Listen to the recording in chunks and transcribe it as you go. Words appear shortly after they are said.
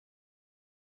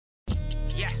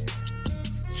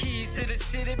the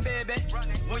city, baby.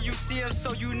 When you see us,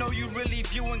 so you know you really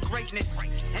viewing greatness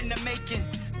in the making.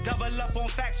 Double up on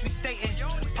facts we stating.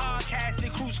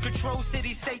 Podcasting, cruise control,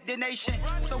 city, state, the nation.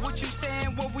 So what you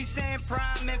saying, what we saying,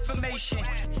 prime information.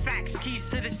 Facts, keys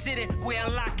to the city, we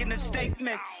unlocking the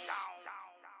statements.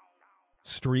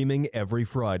 Streaming every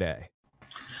Friday.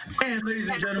 And ladies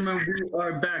and gentlemen, we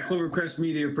are back. Clovercrest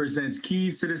Media presents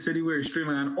Keys to the City. We're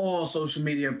streaming on all social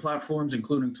media platforms,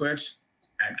 including Twitch,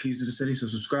 at Keys to the City. So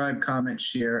subscribe, comment,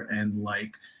 share, and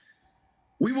like.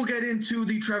 We will get into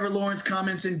the Trevor Lawrence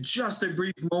comments in just a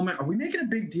brief moment. Are we making a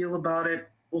big deal about it?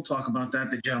 We'll talk about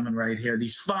that. The gentleman right here,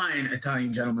 these fine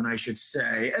Italian gentlemen, I should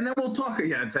say. And then we'll talk,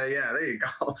 there you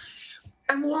go.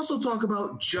 And we'll also talk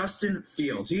about Justin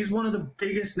Fields. He's one of the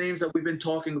biggest names that we've been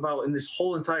talking about in this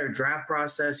whole entire draft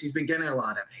process. He's been getting a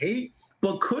lot of hate,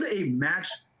 but could a match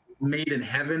made in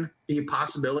heaven be a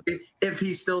possibility if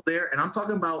he's still there? And I'm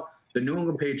talking about the New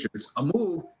England Patriots, a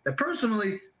move that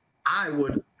personally I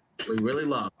would really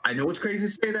love. I know it's crazy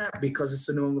to say that because it's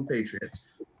the New England Patriots,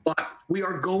 but we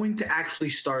are going to actually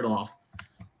start off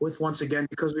with, once again,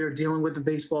 because we are dealing with the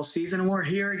baseball season and we're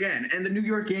here again. And the New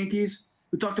York Yankees,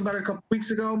 we talked about it a couple weeks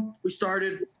ago. We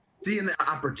started seeing the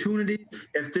opportunity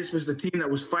if this was the team that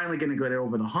was finally going to get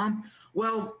over the hump.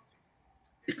 Well,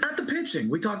 it's not the pitching.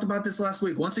 We talked about this last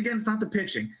week. Once again, it's not the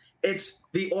pitching. It's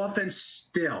the offense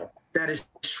still that is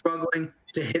struggling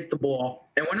to hit the ball.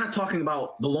 And we're not talking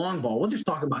about the long ball. We're just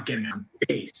talking about getting on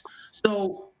base.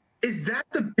 So is that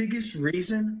the biggest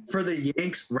reason for the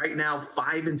Yanks right now,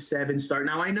 5-7 start?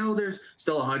 Now, I know there's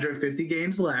still 150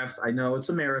 games left. I know it's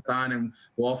a marathon and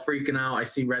we're all freaking out. I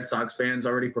see Red Sox fans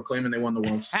already proclaiming they won the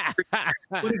World Series.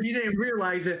 But if you didn't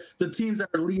realize it, the teams that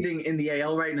are leading in the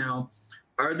AL right now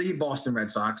are the Boston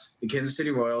Red Sox, the Kansas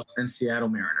City Royals, and Seattle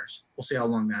Mariners. We'll see how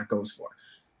long that goes for.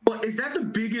 But is that the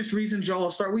biggest reason, Joel?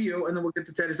 I'll start with you, and then we'll get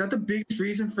to Ted. Is that the biggest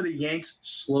reason for the Yanks'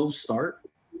 slow start?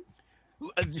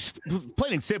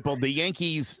 Plain and simple, the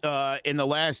Yankees in the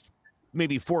last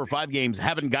maybe 4 or 5 games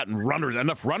haven't gotten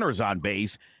enough runners on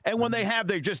base. And when they have,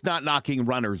 they're just not knocking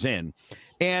runners in.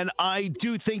 And I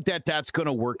do think that that's going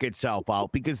to work itself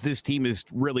out because this team is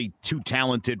really too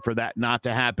talented for that not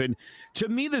to happen. To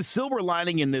me, the silver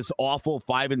lining in this awful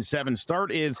 5-7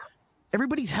 start is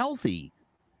everybody's healthy.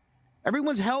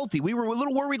 Everyone's healthy. We were a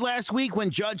little worried last week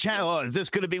when Judge had, is this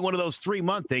going to be one of those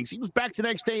 3-month things? He was back the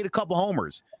next day at a couple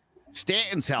homers.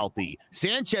 Stanton's healthy.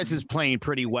 Sanchez is playing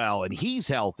pretty well, and he's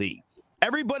healthy.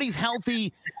 Everybody's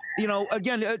healthy. You know,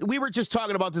 again, we were just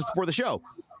talking about this before the show.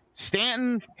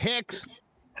 Stanton, Hicks,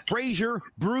 Frazier,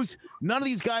 Bruce, none of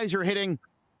these guys are hitting.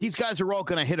 These guys are all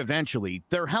going to hit eventually.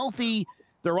 They're healthy.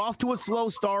 They're off to a slow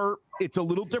start. It's a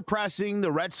little depressing.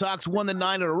 The Red Sox won the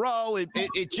 9 in a row.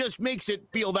 It just makes it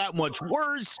feel that much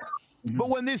worse. But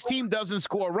when this team doesn't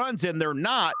score runs, and they're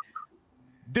not,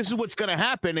 this is what's going to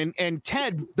happen. And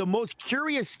Ted, the most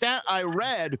curious stat I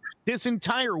read this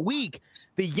entire week,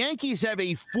 the Yankees have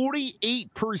a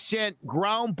 48%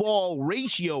 ground ball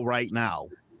ratio right now.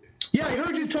 Yeah, I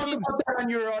heard you talk about that on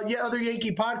your other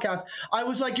Yankee podcast. I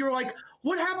was like, you were like,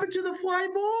 what happened to the fly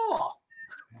ball?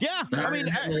 Yeah, I mean,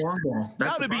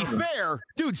 now to be fair,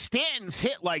 dude, Stanton's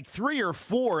hit like 3 or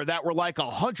 4 that were like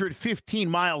 115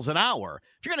 miles an hour.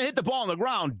 If you're going to hit the ball on the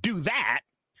ground, do that.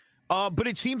 But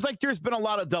it seems like there's been a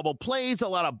lot of double plays,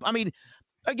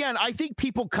 again, I think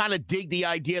people kind of dig the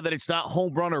idea that it's not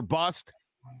home run or bust.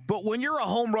 But when you're a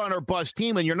home run or bust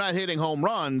team and you're not hitting home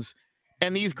runs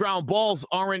and these ground balls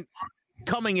aren't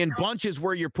coming in bunches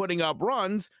where you're putting up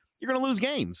runs, you're going to lose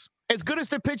games. As good as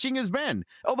the pitching has been.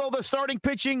 Although the starting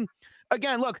pitching,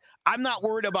 again, look, I'm not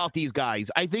worried about these guys.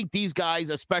 I think these guys,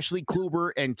 especially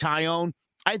Kluber and Tyone,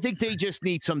 I think they just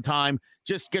need some time,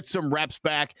 just get some reps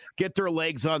back, get their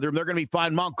legs under them. They're going to be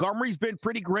fine. Montgomery's been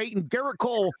pretty great, and Garrett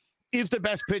Cole is the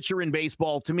best pitcher in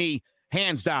baseball to me,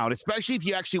 hands down, especially if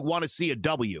you actually want to see a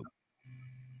W.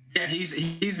 Yeah,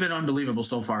 he's been unbelievable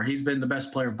so far. He's been the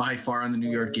best player by far on the New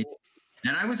York Yankees.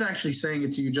 And I was actually saying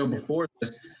it to you, Joe, before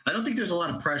this. I don't think there's a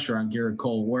lot of pressure on Garrett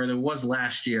Cole where there was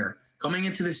last year. Coming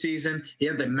into the season, he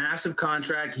had the massive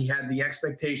contract. He had the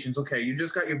expectations. Okay, you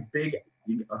just got your big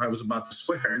 – I was about to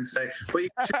swear and say, but you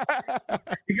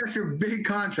got your big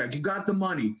contract. You got the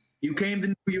money. You came to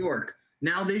New York.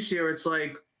 Now this year it's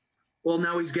like, well,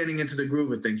 now he's getting into the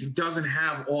groove of things. He doesn't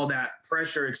have all that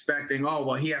pressure expecting, oh,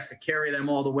 well, he has to carry them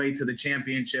all the way to the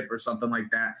championship or something like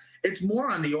that. It's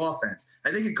more on the offense.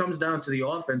 I think it comes down to the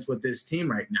offense with this team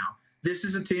right now. This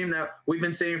is a team that we've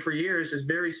been saying for years is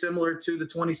very similar to the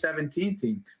 2017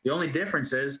 team. The only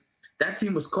difference is that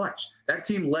team was clutch. That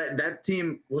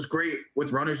team was great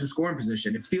with runners in scoring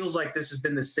position. It feels like this has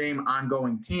been the same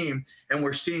ongoing team, and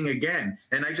we're seeing again.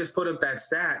 And I just put up that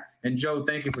stat, and Joe,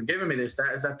 thank you for giving me this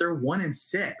stat, is that they're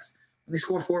 1-6 when they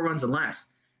score 4 runs and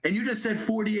less. And you just said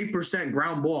 48%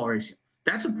 ground ball ratio.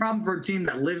 That's a problem for a team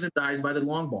that lives and dies by the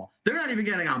long ball. They're not even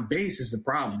getting on base is the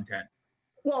problem, Ted.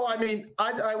 Well, I mean,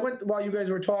 I went while you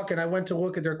guys were talking. I went to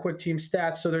look at their quick team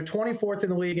stats. So they're 24th in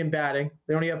the league in batting.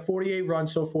 They only have 48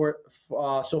 runs so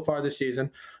far this season.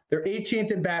 They're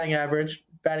 18th in batting average,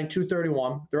 batting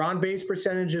 .231. Their on base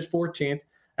percentage is 14th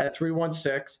at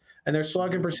 .316, and their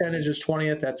slugging percentage is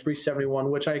 20th at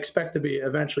 .371, which I expect to be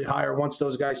eventually higher once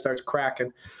those guys starts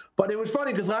cracking. But it was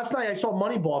funny because last night I saw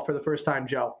Moneyball for the first time,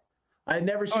 Joe. I had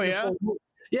never seen it.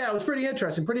 Yeah, it was pretty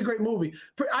interesting. Pretty great movie.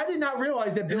 I did not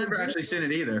realize that. I've never actually seen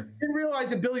it either. Didn't realize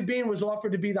that Billy Beane was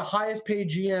offered to be the highest paid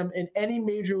GM in any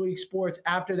major league sports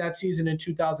after that season in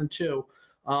 2002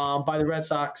 by the Red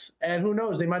Sox. And who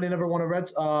knows? They might have never won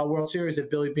a World Series if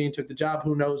Billy Beane took the job.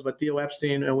 Who knows? But Theo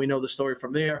Epstein, and we know the story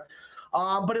from there.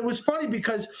 But it was funny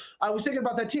because I was thinking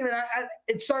about that team, and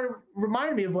it started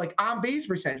reminding me of like on base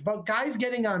percentage, about guys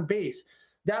getting on base.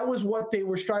 That was what they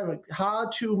were striving, how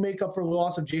to make up for the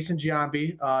loss of Jason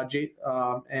Giambi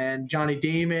and Johnny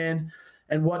Damon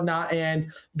and whatnot,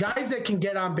 and guys that can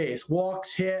get on base,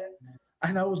 walks, hit.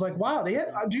 And I was like, wow, they had.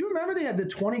 Do you remember they had the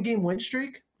 20-game win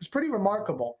streak? It was pretty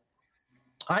remarkable.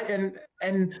 What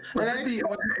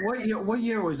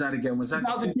year was that again? Was that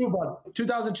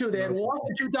 2002? They had lost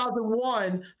in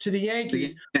 2001 to the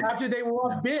Yankees after they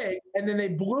were up big, and then they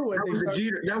blew it.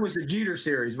 That was the Jeter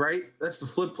series, right? That's the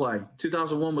flip play.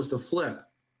 2001 was the flip.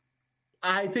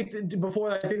 I think that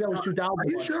was 2000. Are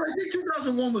you sure? I think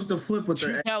 2001 was the flip.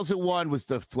 2001 was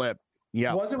the flip.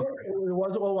 Yeah. Was it? It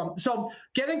was. So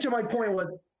getting to my point was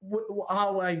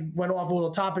how I went off a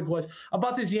little topic was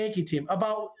about this Yankee team.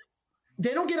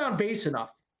 They don't get on base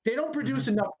enough. They don't produce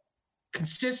enough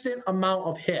consistent amount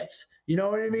of hits. You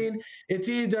know what I mean? It's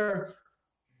either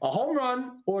a home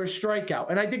run or a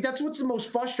strikeout. And I think that's what's the most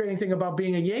frustrating thing about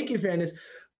being a Yankee fan is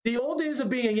the old days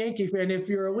of being a Yankee fan, if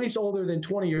you're at least older than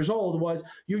 20 years old, was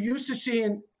you're used to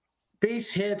seeing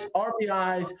base hits,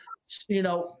 RBIs,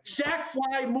 sack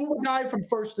fly, move a guy from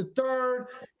first to third,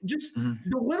 just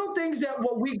the little things that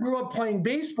what we grew up playing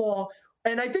baseball.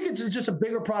 And I think it's just a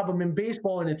bigger problem in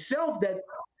baseball in itself that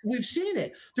we've seen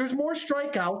it. There's more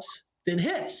strikeouts than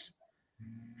hits.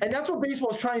 And that's what baseball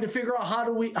is trying to figure out. How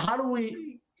do we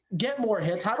get more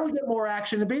hits? How do we get more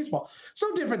action in baseball?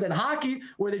 So different than hockey,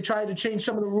 where they tried to change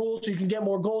some of the rules so you can get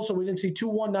more goals. So we didn't see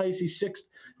 2-1. Now you see 6-5,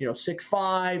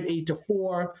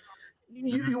 8-4.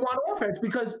 You want offense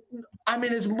because, I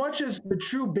mean, as much as the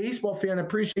true baseball fan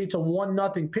appreciates a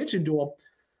 1-0 pitching duel,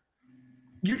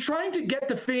 you're trying to get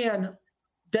the fan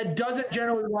that doesn't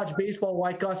generally watch baseball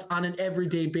like us on an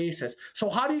everyday basis. So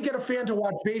how do you get a fan to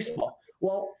watch baseball?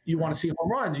 Well, you want to see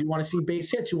home runs. You want to see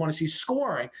base hits. You want to see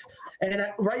scoring. And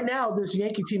right now, this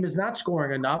Yankee team is not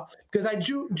scoring enough because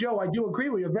Joe, I do agree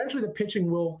with you. Eventually, the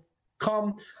pitching will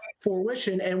come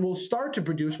fruition and will start to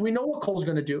produce. We know what Cole's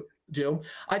going to do.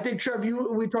 I think, Trev,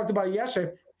 we talked about it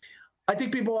yesterday. I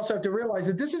think people also have to realize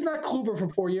that this is not Kluber from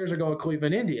 4 years ago at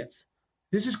Cleveland Indians.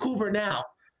 This is Kluber now.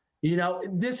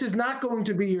 This is not going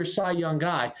to be your Cy Young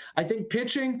guy. I think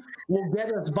pitching will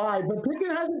get us by, but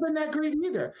pitching hasn't been that great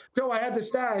either. Though I had the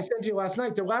stat I sent you last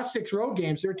night, their last 6 road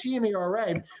games, their team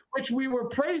ERA, which we were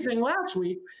praising last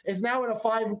week, is now at a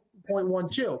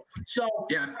 5.12. So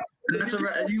yeah, that's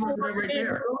you were right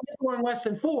there. Scoring less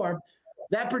than 4,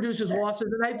 that produces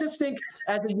losses. And I just think,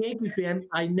 as a Yankee fan,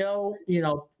 I know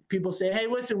people say, "Hey,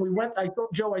 listen, I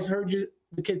told Joe, I heard you,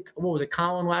 the kid, what was it,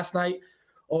 Colin last night."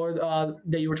 Or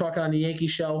that you were talking on the Yankee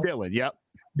show.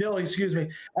 Billy, excuse me.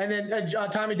 And then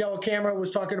Tommy Della Camera was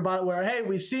talking about it where, hey,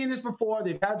 we've seen this before.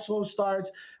 They've had slow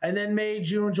starts. And then May,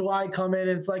 June, July come in.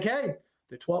 And it's like, hey,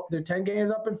 they're 10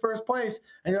 games up in first place.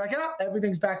 And you're like,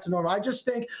 everything's back to normal. I just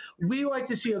think we like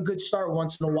to see a good start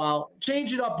once in a while.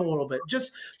 Change it up a little bit.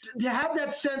 Just to have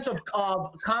that sense of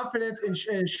confidence and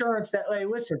insurance that, hey,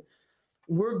 listen,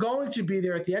 we're going to be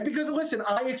there at the end. Because, listen,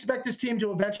 I expect this team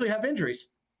to eventually have injuries.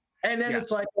 And then it's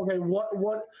like, okay,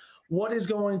 what is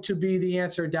going to be the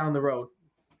answer down the road?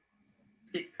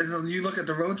 You look at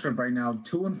the road trip right now,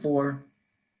 2-4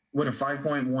 with a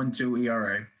 5.12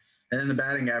 ERA. And then the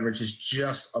batting average is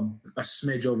just a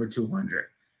smidge over 200.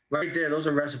 Right there, those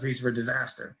are recipes for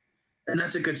disaster. And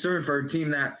that's a concern for a team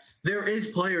that there is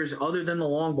players other than the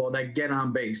long ball that get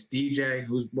on base. DJ,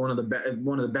 who's one of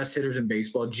the best hitters in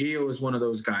baseball. Gio is one of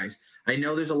those guys. I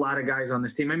know there's a lot of guys on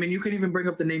this team. I mean, you can even bring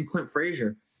up the name Clint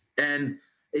Frazier. And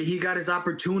he got his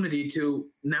opportunity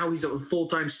now he's a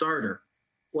full-time starter.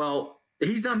 Well,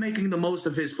 he's not making the most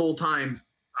of his full-time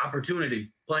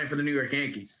opportunity playing for the New York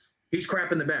Yankees. He's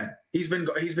crapping the bed. He's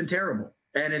been terrible.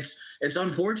 And it's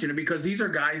unfortunate because these are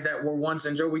guys that were once,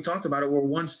 and Joe, we talked about it, were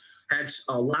once had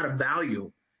a lot of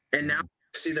value. And now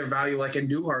see their value like in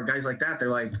Duhart, guys like that. They're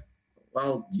like,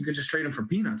 well, you could just trade them for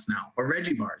peanuts now or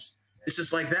Reggie bars. It's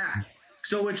just like that.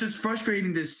 So it's just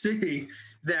frustrating to see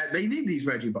that they need these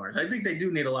Reggie bars. I think they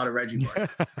do need a lot of Reggie bars.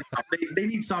 they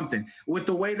need something. With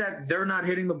the way that they're not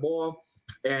hitting the ball,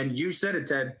 and you said it,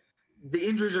 Ted, the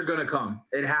injuries are going to come.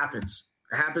 It happens.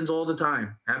 It happens all the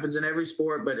time. It happens in every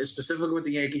sport, but specifically with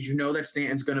the Yankees, you know that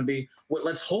Stanton's going to be well,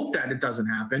 let's hope that it doesn't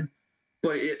happen.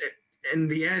 But in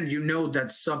the end, you know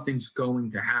that something's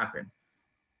going to happen.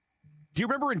 Do you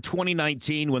remember in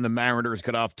 2019 when the Mariners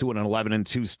got off to an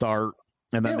 11-2 start?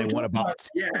 And then they won about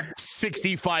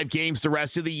 65 games the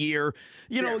rest of the year.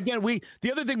 You know, again,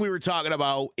 the other thing we were talking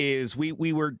about is we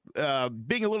were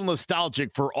being a little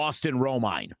nostalgic for Austin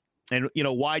Romine. And, you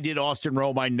know, why did Austin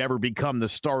Romine never become the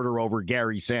starter over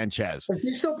Gary Sanchez? Is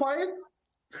he still playing?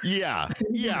 Yeah,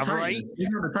 right. He's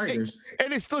not the Tigers.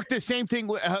 And it's look the same thing.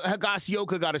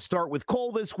 Hagasioka got to start with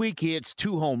Cole this week. He hits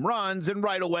 2 home runs, and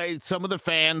right away, some of the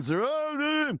fans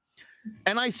are.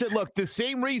 And I said, look, the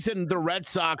same reason the Red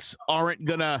Sox aren't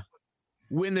gonna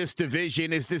win this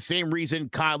division is the same reason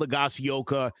Kyle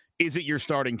Hagasioka isn't your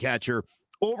starting catcher.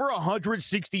 Over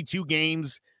 162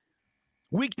 games,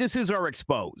 weaknesses are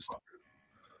exposed.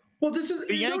 Well, this is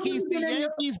the Yankees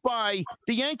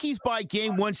by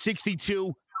game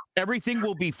 162. Everything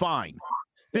will be fine.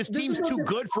 This team's too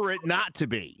good for it not to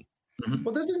be.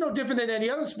 Well, this is no different than any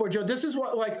other sport, Joe. This is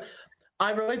what, like,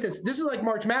 I relate this. This is like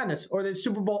March Madness or the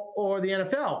Super Bowl or the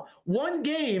NFL. One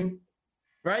game,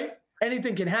 right?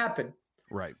 Anything can happen.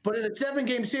 Right. But in a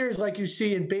 7-game series like you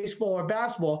see in baseball or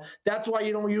basketball, that's why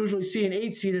you don't usually see an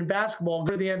 8 seed in basketball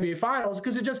go to the NBA Finals,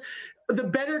 because the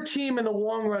better team in the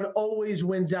long run always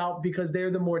wins out because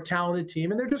they're the more talented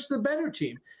team and they're just the better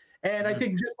team. And I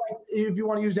think just like if you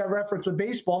want to use that reference with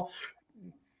baseball,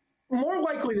 more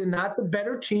likely than not, the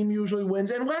better team usually wins,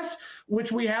 unless,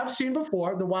 which we have seen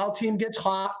before, the wild team gets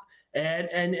hot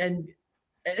and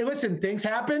listen, things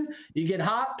happen. You get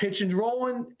hot, pitching's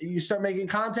rolling, you start making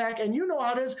contact, and you know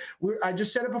how it is. I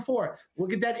just said it before.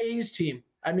 Look at that A's team.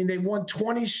 I mean, they won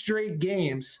 20 straight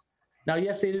games. Now,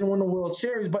 yes, they didn't win the World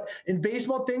Series, but in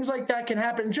baseball, things like that can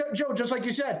happen. Joe, just like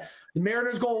you said, the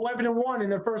Mariners go 11-1 in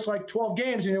their first 12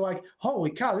 games, and you're like,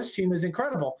 holy cow, this team is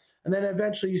incredible. And then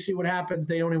eventually you see what happens.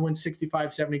 They only win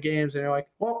 65, 70 games, and you're like,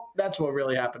 well, that's what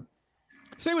really happened.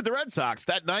 Same with the Red Sox.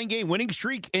 That 9-game winning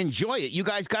streak, enjoy it. You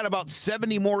guys got about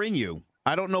 70 more in you.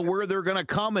 I don't know where they're going to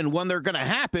come and when they're going to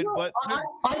happen, but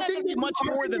I think much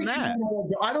more than that.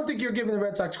 I don't think you're giving the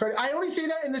Red Sox credit. I only say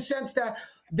that in the sense that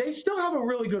they still have a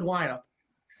really good lineup.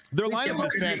 Their lineup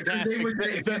is fantastic.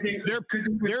 Their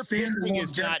pitching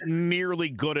is not nearly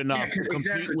good enough to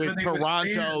compete with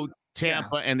Toronto,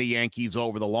 Tampa, and the Yankees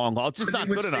over the long haul. It's just not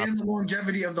good enough. The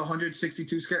longevity of the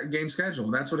 162-game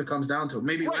schedule. That's what it comes down to.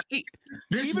 Maybe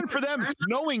even for them,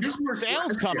 knowing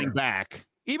Sale's coming back.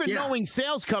 Knowing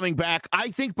Sale's coming back,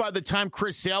 I think by the time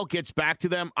Chris Sale gets back to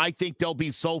them, I think they'll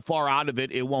be so far out of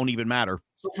it, it won't even matter.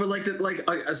 So for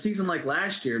a season like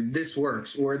last year, this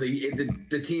works, where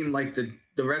the team like the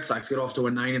Red Sox get off to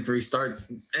a 9-3 start.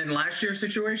 In last year's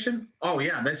situation, oh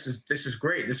yeah, this is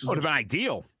great. This would have been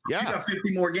ideal. Yeah, you got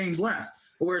 50 more games left.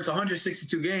 Where it's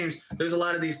 162 games, there's a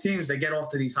lot of these teams that get off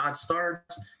to these hot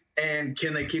starts. And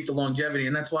can they keep the longevity?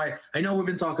 And that's why I know we've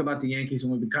been talking about the Yankees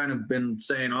and we've kind of been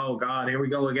saying, oh, God, here we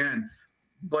go again.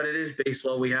 But it is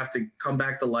baseball. We have to come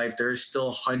back to life. There is still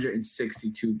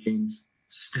 162 games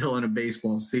still in a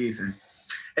baseball season.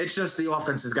 It's just the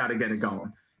offense has got to get it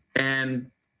going. And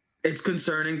it's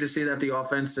concerning to see that the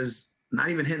offense is not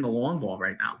even hitting the long ball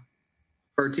right now.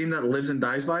 For a team that lives and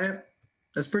dies by it,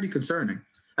 that's pretty concerning.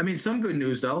 I mean, some good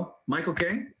news, though. Michael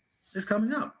King is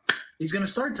coming up. He's going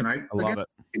to start tonight. I love it.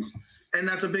 And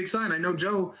that's a big sign. I know,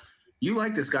 Joe, you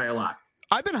like this guy a lot.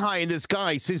 I've been high in this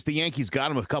guy since the Yankees got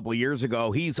him a couple of years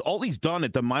ago. All he's done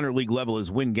at the minor league level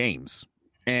is win games.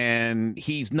 And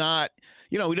he's not,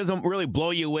 he doesn't really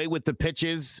blow you away with the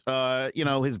pitches.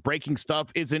 His breaking stuff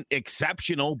isn't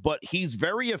exceptional, but he's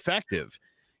very effective.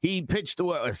 He pitched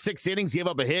 6 innings, gave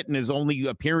up a hit in his only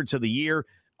appearance of the year.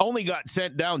 Only got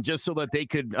sent down just so that they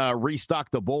could restock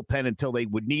the bullpen until they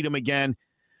would need him again.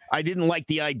 I didn't like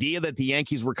the idea that the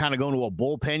Yankees were kind of going to a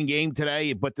bullpen game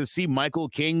today, but to see Michael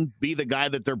King be the guy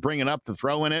that they're bringing up to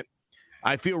throw in it,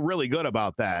 I feel really good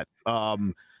about that. I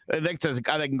think there's a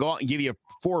guy that can go out and give you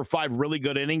 4 or 5 really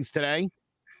good innings today.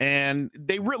 And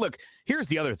look, here's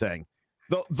the other thing.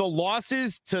 The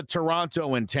losses to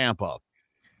Toronto and Tampa,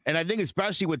 And I think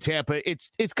especially with Tampa,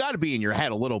 it's got to be in your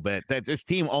head a little bit that this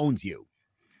team owns you.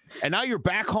 And now you're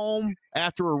back home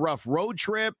after a rough road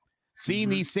trip, seeing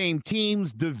these same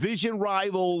teams, division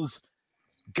rivals.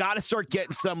 Got to start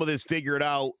getting some of this figured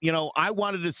out. You know, I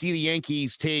wanted to see the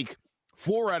Yankees take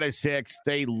 4 out of 6.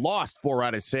 They lost 4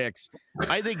 out of 6.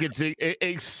 I think it's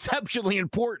exceptionally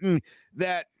important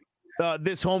that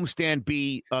this homestand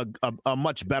be a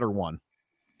much better one.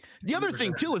 The other 100%.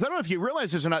 Thing, too, is I don't know if you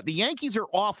realize this or not, the Yankees are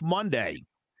off Monday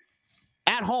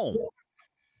at home.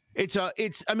 It's a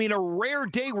rare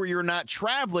day where you're not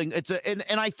traveling.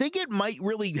 And I think it might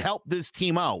really help this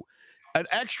team out. An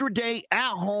extra day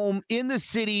at home in the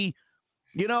city.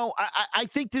 You know, I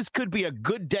think this could be a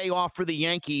good day off for the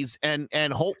Yankees, and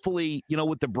hopefully, you know,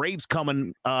 with the Braves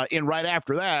coming in right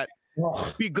after that,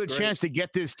 be a good chance to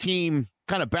get this team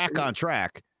kind of back on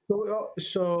track.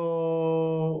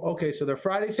 So they're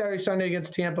Friday, Saturday, Sunday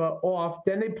against Tampa off.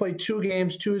 Then they play 2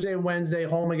 games, Tuesday and Wednesday,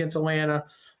 home against Atlanta.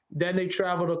 Then they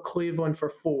travel to Cleveland for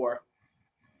 4.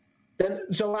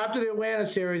 So after the Atlanta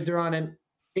series, they're on an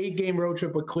 8-game road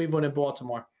trip with Cleveland and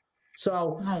Baltimore.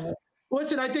 So,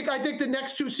 listen, I think the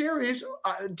next 2 series,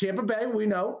 Tampa Bay, we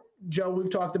know. Joe, we've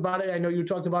talked about it. I know you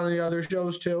talked about it on the other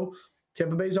shows too.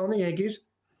 Tampa Bay's on the Yankees.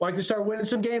 Like to start winning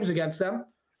some games against them.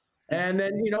 And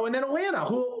then, and then Atlanta,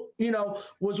 who,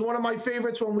 was one of my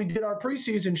favorites when we did our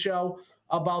preseason show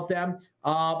about them.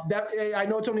 That I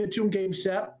know it's only a 2-game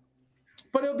set,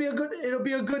 but it'll be a good,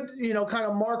 kind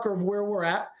of marker of where we're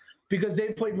at, because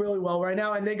they've played really well right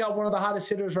now, and they got one of the hottest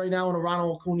hitters right now in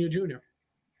Ronald Acuna Jr.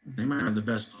 They might have the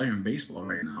best player in baseball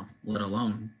right now, let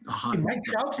alone a hot. Mike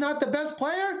Trout's not the best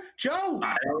player, Joe.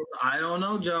 I don't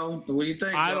know, Joe. What do you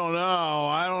think? I don't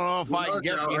know if I can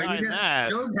get behind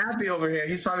that. Joe's happy over here.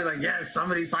 He's probably like, yes,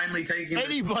 somebody's finally taking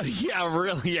anybody. Yeah,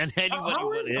 really, and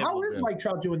anybody. How is Mike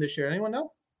Trout doing this year? Anyone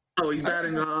know? Oh, he's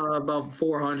batting about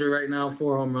 400 right now.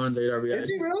 4 home runs, 8 RBIs. Is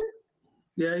he really?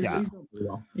 Yeah, he's doing pretty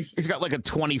well. He's got like a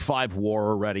 25 WAR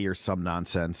already or some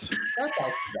nonsense.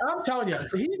 I'm telling you,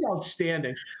 he's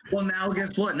outstanding. Well, now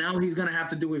guess what? Now he's going to have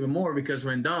to do even more because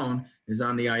Rendon is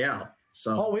on the IL.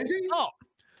 So, is he? Oh,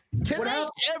 can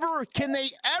they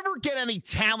ever get any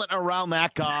talent around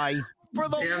that guy? For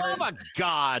the love of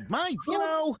God, Mike,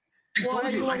 I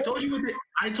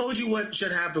told you what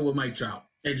should happen with Mike Trout.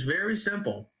 It's very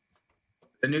simple.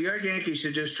 The New York Yankees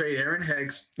should just trade Aaron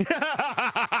Hicks. And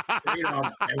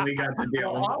we got the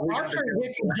deal. I'll trade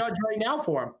Hicks and Judge right now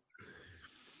for him.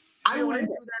 I wouldn't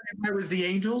do that if I was the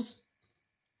Angels.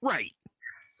 Right.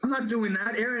 I'm not doing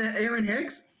that. Aaron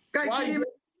Hicks? Guy can't even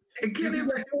you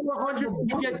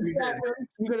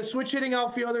get a switch hitting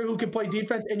outfielder who can play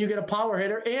defense, and you get a power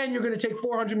hitter, and you're going to take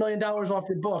 $400 million off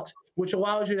your books, which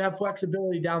allows you to have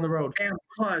flexibility down the road. And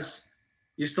plus,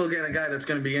 you still get a guy that's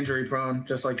going to be injury prone,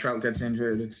 just like Trout gets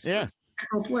injured. It's still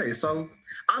play. So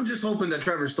I'm just hoping that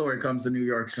Trevor Story comes to New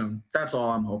York soon. That's all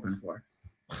I'm hoping for.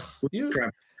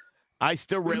 I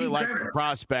still really like the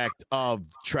prospect of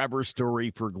Trevor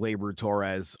Story for Gleyber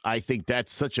Torres. I think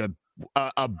that's such a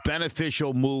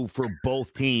beneficial move for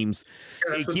both teams.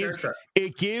 Yeah,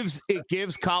 it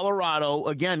gives Colorado,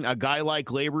 again, a guy like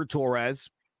Gleyber Torres,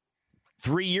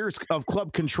 3 years of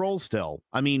club control still.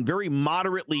 I mean, very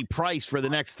moderately priced for the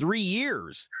next 3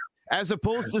 years, as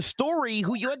opposed to Story,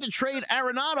 who you had to trade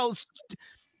Arenado's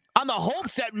on the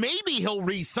hopes that maybe he'll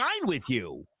re-sign with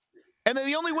you. And then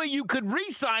the only way you could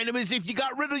re-sign him is if you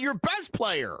got rid of your best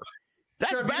player.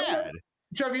 That's bad.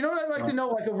 Trevor, you know what I'd like to know,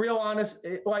 like a real honest,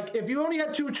 like if you only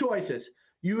had 2 choices,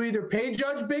 you either pay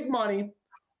Judge big money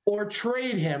or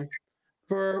trade him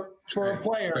for a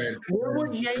player. Where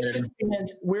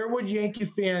would Yankee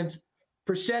fans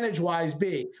percentage-wise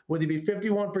be? Would they be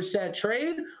 51%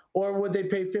 trade, or would they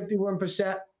pay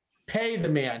 51% pay the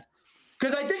man?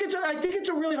 Because I think it's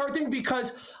a really hard thing,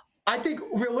 because I think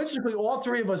realistically all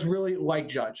 3 of us really like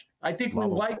Judge. I think we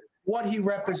like what he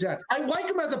represents. I like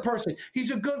him as a person. He's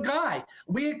a good guy.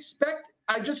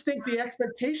 I just think the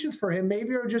expectations for him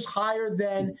maybe are just higher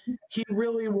than he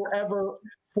really will ever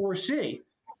foresee.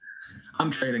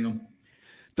 I'm trading him.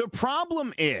 The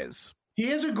problem is he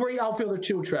is a great outfielder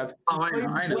too, Trev.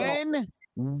 I know.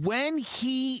 When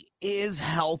he is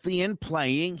healthy and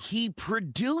playing, he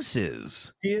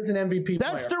produces. He is an MVP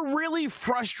That's player. the really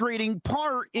frustrating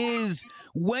part, is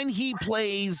when he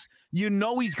plays,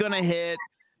 he's going to hit.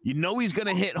 He's going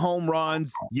to hit home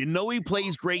runs. He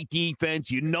plays great defense.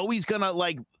 He's going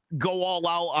to go all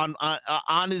out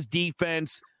on his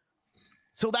defense.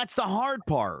 So that's the hard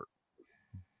part.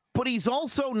 But he's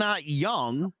also not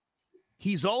young.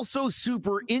 He's also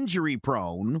super injury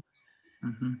prone.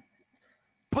 Mm-hmm.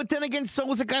 But then again,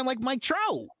 so is a guy like Mike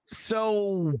Trout.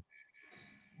 So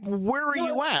where are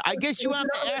you at? I guess you have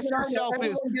to ask yourself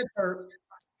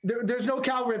there's no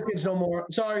Cal Ripkins no more.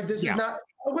 Sorry, this is not.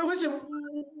 Well, listen,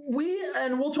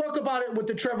 we'll talk about it with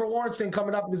the Trevor Lawrence thing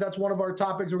coming up because that's one of our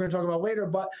topics we're going to talk about later.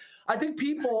 But I think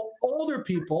older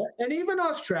people, and even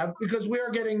us, Trev, because we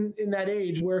are getting in that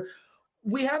age where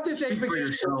we have this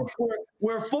expectation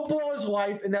where football is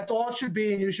life, and that's all it should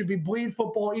be. And you should be bleed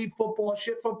football, eat football,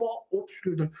 shit football. Oops,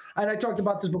 excuse me. And I talked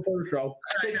about this before the show.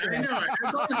 I know.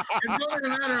 It's only a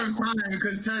matter of time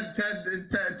because Ted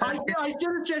I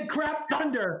should have said crap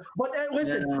thunder. But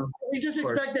listen, we just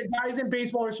expect that guys in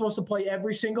baseball are supposed to play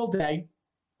every single day,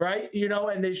 right?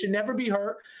 And they should never be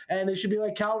hurt. And they should be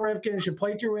like Cal Ripken. They should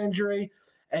play through injury.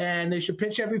 And they should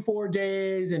pitch every 4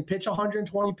 days and pitch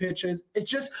 120 pitches.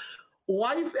 It's just –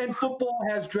 life and football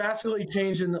has drastically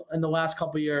changed in the last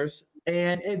couple of years,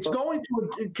 and it's going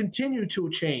to continue to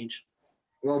change.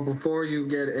 Well, before you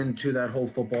get into that whole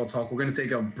football talk, we're going to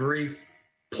take a brief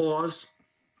pause,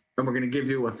 and we're going to give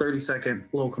you a 30-second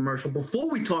little commercial before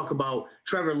we talk about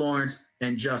Trevor Lawrence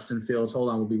and Justin Fields. Hold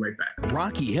on, we'll be right back.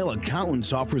 Rocky Hill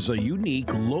Accountants offers a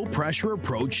unique, low-pressure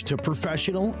approach to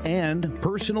professional and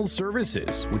personal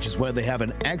services, which is why they have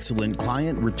an excellent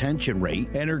client retention rate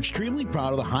and are extremely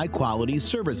proud of the high-quality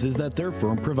services that their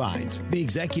firm provides. The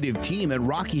executive team at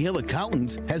Rocky Hill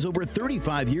Accountants has over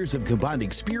 35 years of combined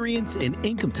experience in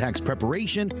income tax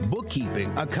preparation, bookkeeping,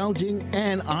 accounting,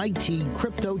 and IT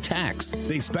crypto tax.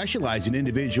 They specialize in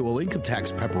individual income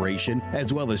tax preparation,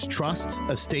 as well as trusts,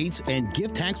 estates, and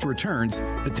gift tax returns.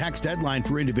 The tax deadline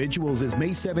for individuals is May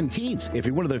 17th. If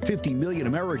you're one of the 50 million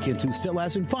Americans who still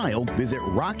hasn't filed, visit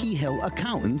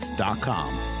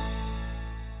RockyHillAccountants.com.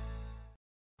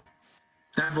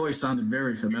 That voice sounded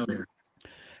very familiar.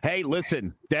 Hey,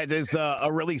 listen, that is a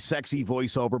really sexy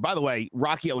voiceover. By the way,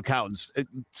 Rocky Hill Accountants,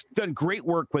 it's done great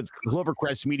work with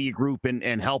Clovercrest Media Group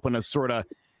and helping us sort of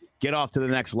get off to the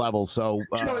next level. So, is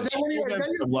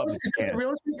that a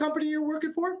real estate company you're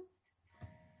working for?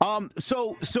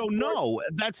 So no,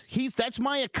 that's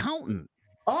my accountant.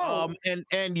 Oh,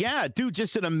 and yeah, dude,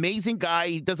 just an amazing guy.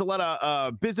 He does a lot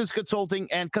of business consulting,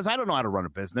 and because I don't know how to run a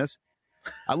business,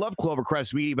 I love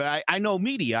Clovercrest Media, but I know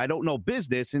media, I don't know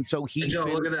business, and so he's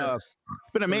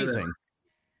been amazing.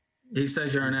 He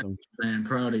says you're an excellent man,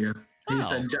 proud of you. He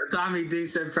said, Tommy D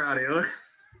said proud of you.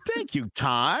 Thank you,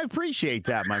 Tom. I appreciate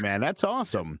that, my man. That's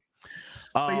awesome.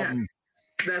 Yes.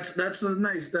 That's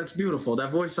nice. That's beautiful.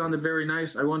 That voice sounded very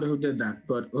nice. I wonder who did that,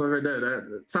 but whoever did it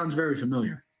sounds very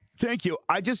familiar. Thank you.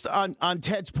 I just on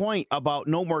Ted's point about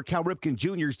no more Cal Ripken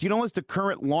Juniors. Do you know what's the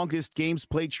current longest games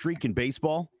played streak in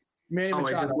baseball? Manny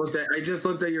Machado. I just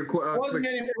looked at your. It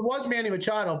was Manny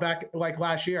Machado back like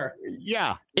last year.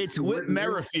 Yeah, it's Whit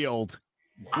Merrifield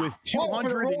with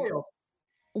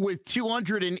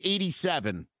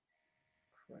 287.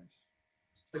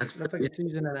 That's like a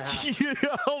season and a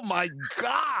half. Oh my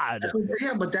God!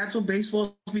 But that's what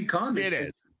baseball's become. It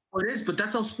is, but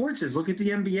that's how sports is. Look at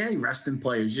the NBA, resting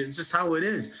players. It's just how it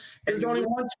is. There's only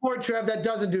one sport, Trev, that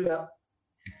doesn't do that.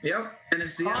 Yep, and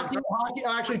it's the hockey.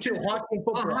 Actually, too, hockey and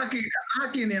football.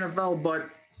 Hockey in the NFL, but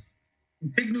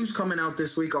big news coming out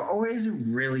this week. Always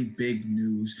really big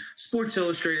news. Sports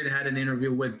Illustrated had an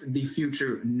interview with the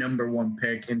future #1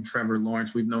 pick in Trevor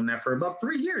Lawrence. We've known that for about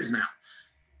 3 years now.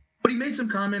 But he made some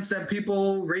comments that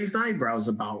people raised eyebrows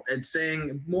about and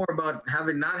saying more about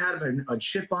not having a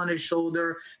chip on his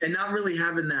shoulder and not really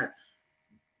having that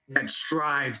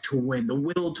strive to win, the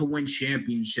will to win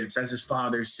championships, as his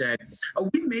father said. Are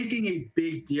we making a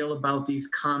big deal about these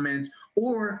comments,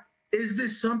 or is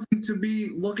this something to be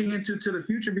looking into to the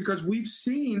future? Because we've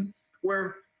seen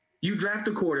where you draft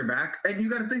a quarterback, and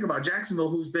you got to think about Jacksonville,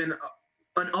 who's been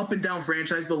an up and down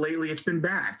franchise, but lately it's been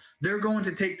bad. They're going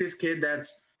to take this kid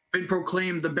that's been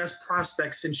proclaimed the best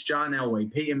prospect since John Elway,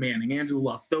 Peyton Manning, Andrew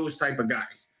Luck, those type of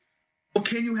guys. Well,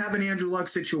 can you have an Andrew Luck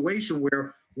situation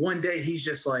where one day he's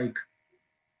just like,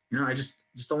 I just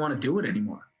don't want to do it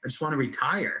anymore. I just want to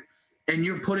retire. And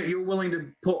you're willing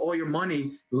to put all your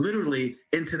money literally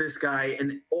into this guy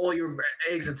and all your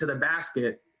eggs into the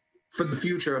basket for the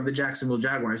future of the Jacksonville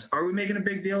Jaguars. Are we making a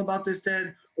big deal about this,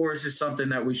 Ted, or is this something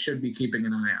that we should be keeping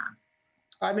an eye on?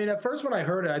 I mean, at first when I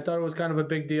heard it, I thought it was kind of a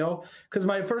big deal because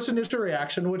my first initial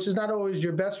reaction, which is not always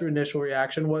your best initial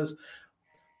reaction, was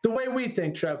the way we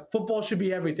think, Trev. Football should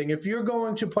be everything. If you're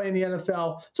going to play in the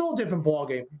NFL, it's a whole different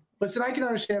ballgame. Listen, I can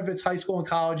understand if it's high school and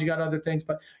college, you got other things,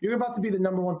 but you're about to be the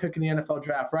 #1 pick in the NFL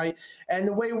draft, right? And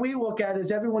the way we look at it is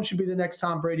everyone should be the next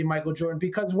Tom Brady, Michael Jordan,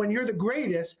 because when you're the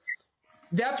greatest,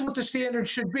 that's what the standard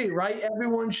should be, right?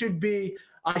 Everyone should be,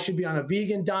 I should be on a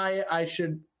vegan diet. I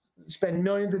should spend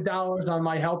millions of dollars on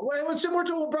my health. Well, it was similar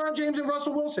to LeBron James and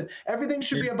Russell Wilson. Everything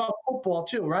should be about football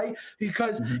too, right?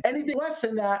 Because anything less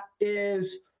than that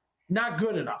is not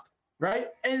good enough, right?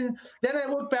 And then I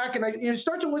look back and you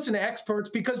start to listen to experts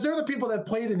because they're the people that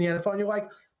played in the NFL, and you're like,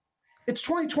 it's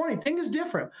 2020. Thing is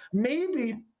different.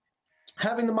 Maybe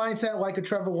having the mindset like a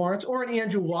Trevor Lawrence or an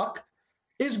Andrew Luck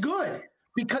is good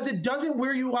because it doesn't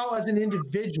wear you out as an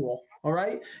individual. All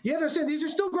right. You understand? These are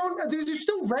still grown. These are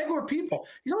still regular people.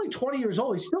 He's only 20 years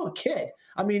old. He's still a kid.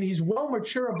 I mean, he's well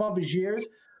mature above his years,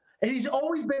 and he's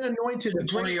always been anointed.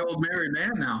 He's a 20-year-old married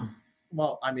man now.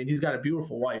 Well, I mean, he's got a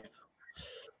beautiful wife.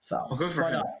 So, good for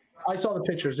him. I saw the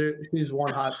pictures. He's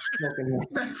one hot smoking.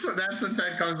 That's what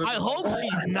Ted comes. I hope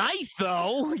she's nice,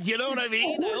 though. You know what I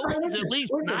mean? I hope she's at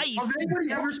least nice. If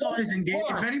anybody ever saw his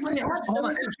engagement,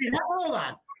 Hold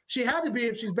on. She had to be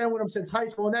if she's been with him since high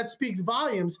school, and that speaks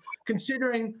volumes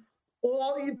considering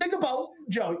all you think about.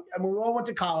 Joe, I mean, we all went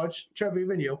to college. Trevor,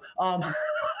 even you. I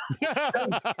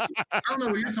don't know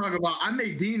what you're talking about. I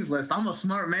made Dean's List. I'm a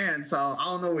smart man, so I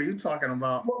don't know what you're talking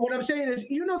about. What I'm saying is,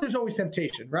 there's always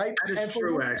temptation, right? That is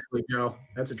true, actually, Joe.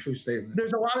 That's a true statement.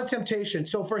 There's a lot of temptation.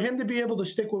 So for him to be able to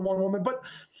stick with one woman, but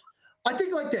I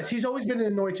think like this, he's always been an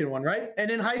anointed one, right?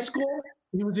 And in high school,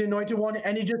 he was the anointed one,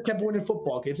 and he just kept winning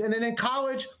football games. And then in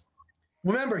college,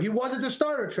 remember, he wasn't the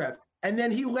starter, Trev. And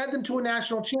then he led them to a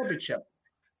national championship.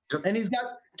 Yep. And he's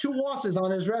got 2 losses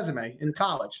on his resume in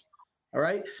college. All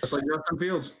right? Just like Justin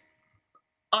Fields.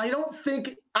 I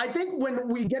think when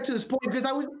we get to this point, because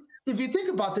if you think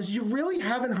about this, you really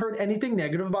haven't heard anything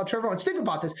negative about Trevor Lawrence. Think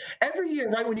about this. Every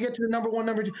year, right, when you get to the number 1,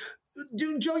 number 2,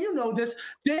 dude, Joe, you know this.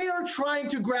 They are trying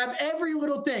to grab every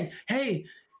little thing. Hey,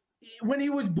 when he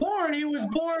was born,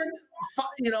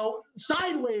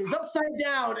 sideways, upside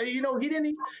down. He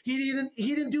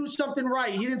didn't do something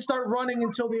right. He didn't start running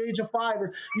until the age of 5.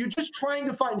 Or you're just trying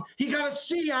to find. He got a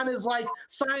C on his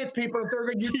science paper in 3rd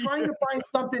grade. You're trying to find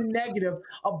something negative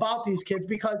about these kids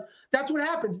because that's what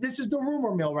happens. This is the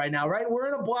rumor mill right now, right? We're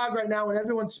in a blog right now and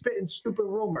everyone's spitting stupid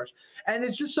rumors, and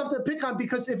it's just something to pick on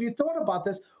because if you thought about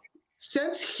this,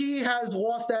 since he has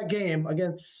lost that game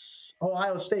against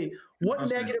Ohio State. What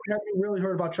negative have you really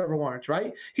heard about Trevor Lawrence,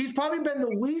 right? He's probably been the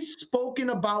least spoken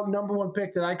about number 1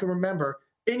 pick that I can remember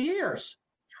in years.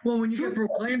 Well, when you get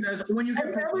proclaimed as the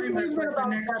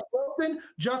next Wilson,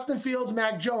 Justin Fields,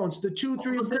 Mac Jones, the 2,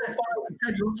 3, 4, 5.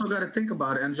 You also got to think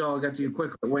about it, and Joe, I'll get to you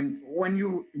quickly. When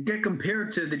you get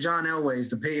compared to the John Elways,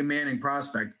 the Peyton Manning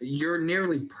prospect, you're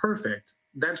nearly perfect.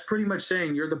 That's pretty much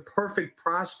saying you're the perfect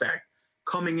prospect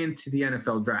coming into the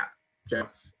NFL draft, Joe.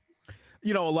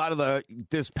 A lot of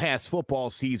this past football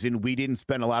season, we didn't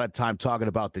spend a lot of time talking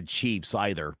about the Chiefs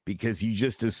either because you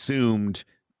just assumed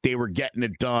they were getting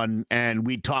it done and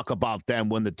we'd talk about them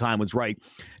when the time was right.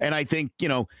 And I think,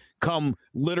 come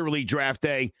literally draft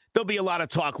day, there'll be a lot of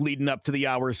talk leading up to the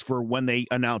hours for when they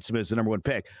announce him as the number 1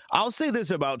 pick. I'll say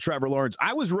this about Trevor Lawrence.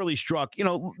 I was really struck,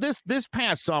 this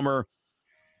past summer,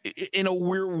 in a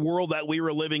weird world that we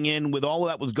were living in with all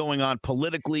that was going on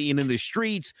politically and in the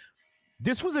streets.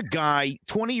 This was a guy,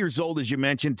 20 years old, as you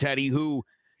mentioned, Teddy, who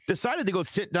decided to go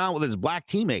sit down with his black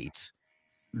teammates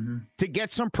to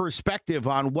get some perspective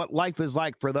on what life is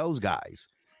like for those guys.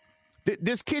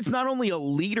 This kid's not only a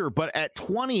leader, but at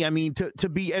 20, I mean, to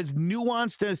be as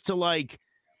nuanced as to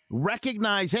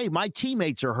recognize, hey, my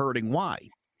teammates are hurting. Why?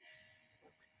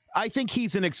 I think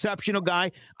he's an exceptional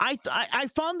guy. I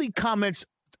found the comments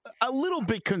a little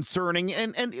bit concerning,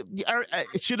 and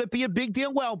should it be a big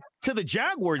deal? Well, to the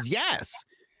Jaguars, yes.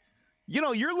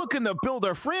 You're looking to build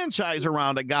a franchise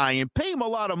around a guy and pay him a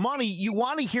lot of money. You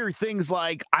want to hear things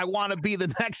like, I want to be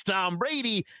the next Tom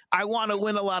Brady. I want to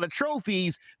win a lot of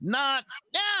trophies. Not,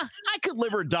 I could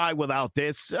live or die without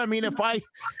this. I mean, if I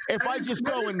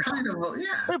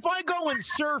go and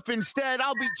surf instead,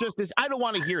 I'll be just as, I don't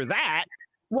want to hear that.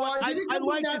 Well, I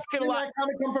like this kid a lot. That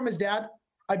comment come from his dad?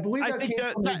 I believe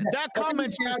that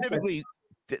comment specifically,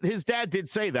 his dad did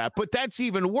say that, but that's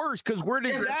even worse because where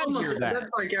did dad hear that? That's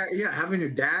like, having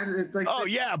your dad.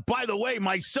 By the way,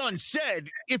 my son said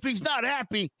if he's not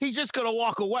happy, he's just going to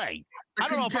walk away. I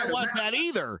don't know if I want that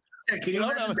either. Yeah, can you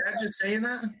imagine dad just saying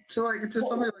that to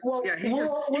somebody? He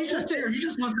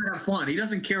just wants to have fun. He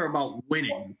doesn't care about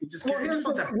winning. He just wants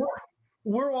to have fun.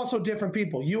 We're also different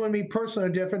people. You and me personally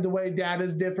are different. The way dad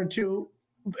is different too.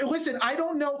 Listen, I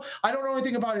don't know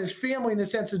anything about his family in the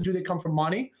sense of do they come from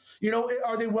money?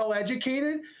 Are they well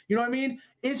educated? You know what I mean?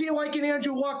 Is he like an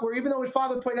Andrew Luck, where even though his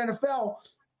father played NFL,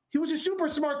 he was a super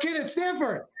smart kid at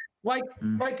Stanford? Like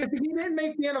if he didn't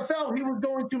make the NFL, he was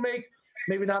going to make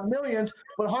maybe not millions,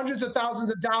 but hundreds of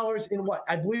thousands of dollars in what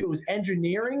I believe it was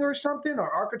engineering or something or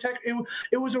architect.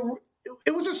 It was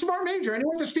it was a smart major, and he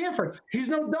went to Stanford. He's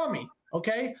no dummy,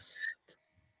 okay?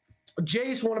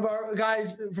 Jace, one of our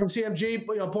guys from CMG,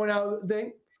 point out the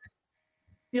thing.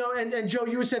 And Joe,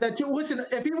 you said that too. Listen,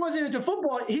 if he wasn't into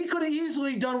football, he could have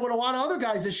easily done what a lot of other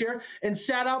guys this year and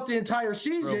sat out the entire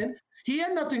season. Bro. He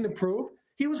had nothing to prove.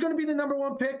 He was going to be the number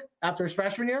one pick after his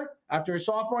freshman year, after his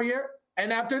sophomore year,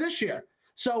 and after this year.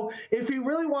 So if he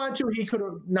really wanted to, he could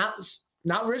have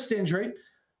not risked injury,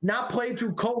 not played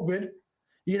through COVID,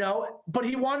 but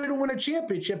he wanted to win a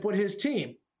championship with his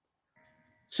team.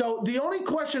 So the only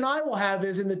question I will have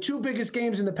is, in the two biggest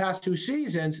games in the past two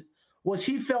seasons, was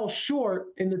he fell short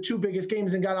in the two biggest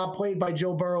games and got outplayed by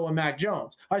Joe Burrow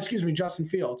and Justin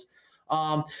Fields.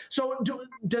 So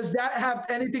does that have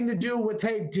anything to do with,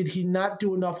 hey, did he not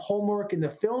do enough homework in the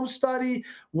film study?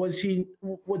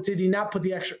 Did he not put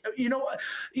the extra,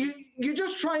 you're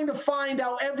just trying to find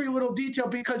out every little detail,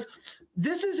 because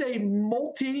this is a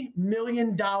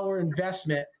multi-million-dollar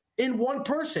investment in one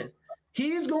person.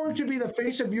 He is going to be the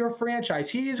face of your franchise.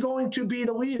 He is going to be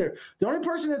the leader. The only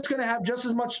person that's going to have just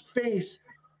as much face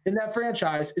in that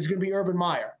franchise is going to be Urban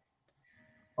Meyer.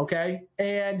 Okay?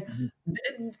 And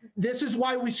this is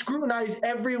why we scrutinize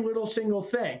every little single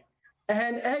thing.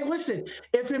 And, hey, listen,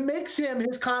 if it makes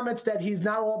his comments that he's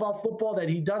not all about football, that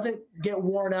he doesn't get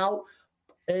worn out,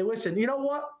 hey, listen, you know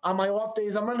what? On my off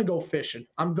days, I'm going to go fishing.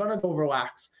 I'm going to go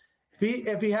relax.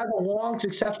 If he has a long,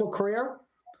 successful career,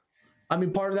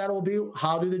 part of that will be,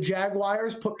 how do the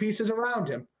Jaguars put pieces around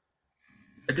him?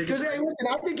 I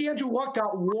think Andrew Luck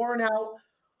got worn out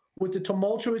with the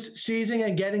tumultuous season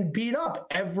and getting beat up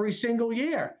every single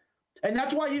year. And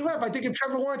that's why he left. I think if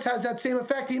Trevor Lawrence has that same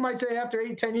effect, he might say after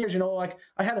 8-10 years,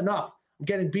 I had enough. I'm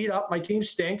getting beat up. My team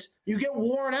stinks. You get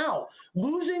worn out.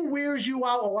 Losing wears you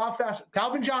out a lot faster.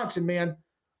 Calvin Johnson, man,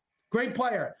 great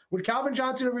player. Would Calvin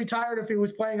Johnson have retired if he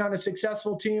was playing on a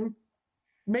successful team?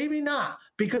 Maybe not,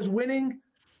 because winning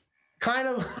kind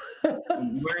of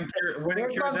winning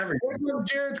cures everything.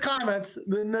 Jared's comments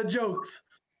than the jokes.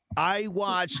 I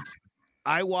watched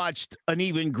an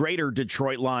even greater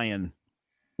Detroit Lion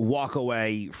walk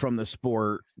away from the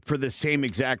sport for the same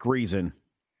exact reason.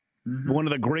 Mm-hmm. One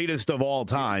of the greatest of all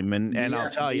time, and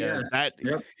I'll tell you that.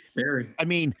 Yep, very.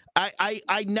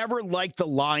 I never liked the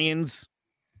Lions,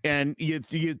 and you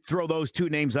throw those two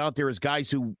names out there as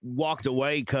guys who walked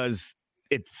away because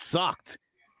it sucked,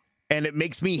 and it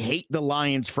makes me hate the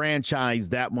Lions franchise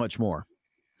that much more.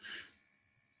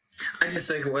 I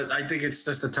think it's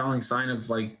just a telling sign of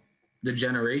the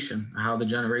generation, how the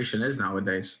generation is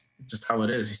nowadays. Just how it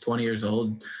is. He's 20 years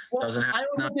old. Doesn't have. I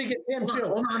also think it's him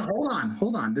too.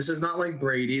 Hold on. This is not like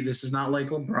Brady. This is not like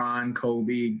LeBron,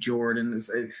 Kobe, Jordan.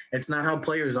 It's not how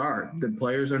players are. The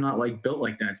players are not built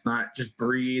like that. It's not just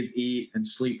breathe, eat, and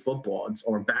sleep football.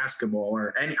 Or basketball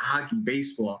or any hockey,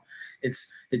 baseball.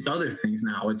 It's other things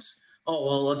now. It's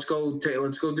let's go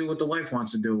do what the wife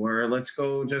wants to do, or let's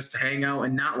go just hang out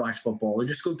and not watch football, or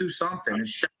just go do something.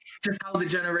 It's just how the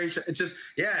generation. It's just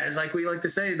it's like we like to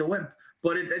say, the wimp.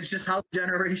 But it's just how the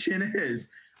generation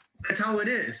is. That's how it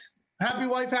is. Happy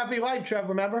wife, happy life, Trev,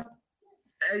 remember?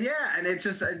 And it's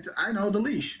just, I know, the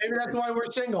leash. Maybe that's why we're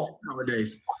single.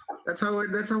 Nowadays. That's how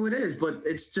it is. But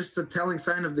it's just a telling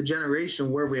sign of the generation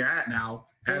where we're at now.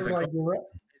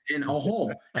 In a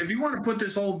whole. If you want to put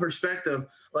this whole perspective,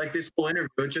 this whole interview,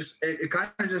 it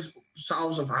kind of just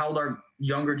solves of how our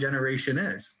younger generation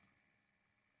is.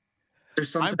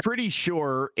 I'm pretty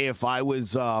sure if I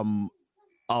was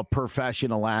a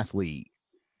professional athlete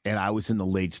and I was in the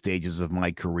late stages of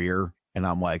my career and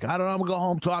I'm like, I don't know, I'm gonna go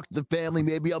home, talk to the family,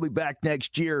 maybe I'll be back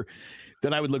next year,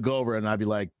 then I would look over and I'd be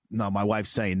like, no, my wife's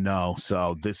saying no,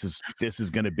 so this is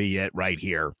gonna be it right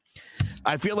here.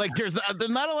 I feel like there's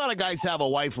not a lot of guys have a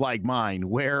wife like mine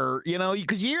where,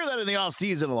 because you hear that in the off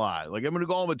season a lot, I'm gonna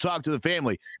go home and talk to the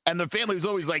family, and the family was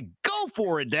always like, go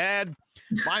for it, Dad.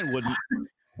 Mine wouldn't.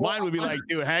 Mine would be like,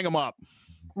 dude, hang them up.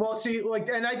 Well, see,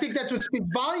 and I think that's what speaks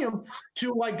volume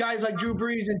to guys like Drew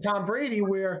Brees and Tom Brady,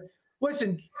 where,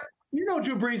 listen,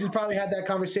 Drew Brees has probably had that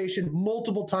conversation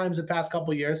multiple times the past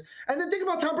couple of years. And then think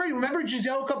about Tom Brady. Remember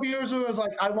Giselle a couple of years ago was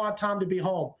like, I want Tom to be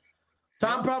home.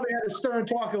 Tom probably had a stern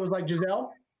talk. It was like,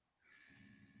 Giselle,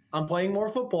 I'm playing more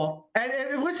football. And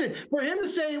listen, for him to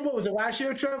say, what was it, last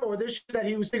year, Trevor, or this year, that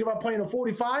he was thinking about playing a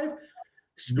 45,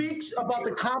 speaks about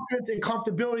the confidence and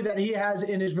comfortability that he has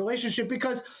in his relationship,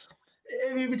 because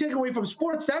if you take away from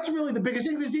sports, that's really the biggest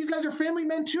thing, because these guys are family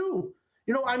men too.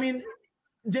 Their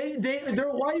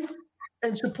life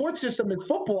and support system is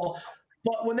football,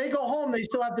 but when they go home, they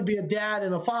still have to be a dad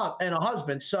and a father and a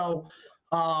husband. So,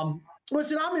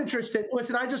 listen, I'm interested.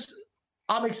 Listen,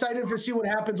 I'm excited to see what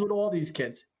happens with all these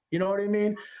kids. You know what I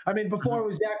mean? I mean, before it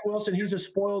was Zach Wilson. He's a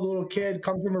spoiled little kid,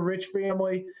 comes from a rich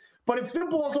family. But if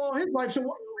football's all his life,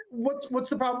 so what's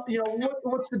the problem? You know,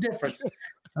 what's the difference?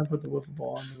 I put the wiffle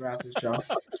ball on the Raptors, John.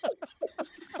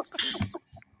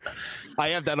 I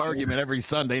have that argument every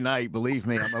Sunday night. Believe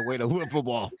me, on my way to wiffle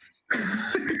ball.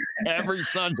 Every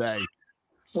Sunday.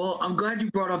 Well, I'm glad you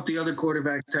brought up the other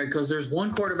quarterbacks, Ted, because there's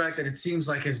one quarterback that it seems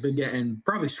like has been getting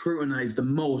probably scrutinized the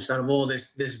most out of all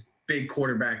this big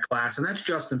quarterback class, and that's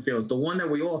Justin Fields, the one that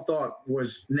we all thought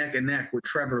was neck and neck with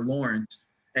Trevor Lawrence.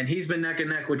 And he's been neck and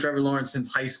neck with Trevor Lawrence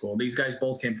since high school. These guys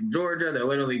both came from Georgia. They're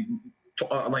literally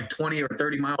like 20 or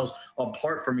 30 miles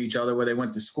apart from each other where they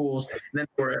went to schools. And then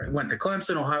they went to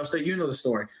Clemson, Ohio State. You know the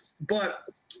story. But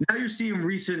now you're seeing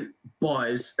recent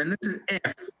buzz, and this is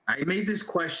if. I made this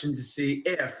question to see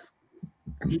if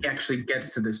he actually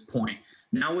gets to this point.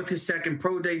 Now with his second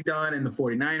pro day done and the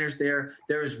 49ers there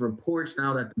is reports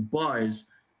now that the buzz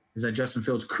is that Justin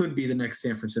Fields could be the next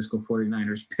San Francisco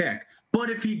 49ers pick. But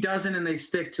if he doesn't and they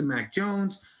stick to Mac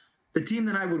Jones, the team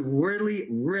that I would really,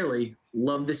 really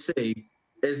love to see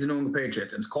is the New England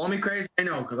Patriots. And call me crazy, I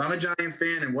know, because I'm a Giant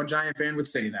fan, and what Giant fan would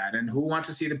say that? And who wants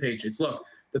to see the Patriots? Look,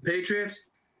 the Patriots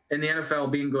and the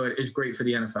NFL being good is great for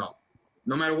the NFL.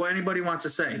 No matter what anybody wants to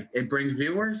say, it brings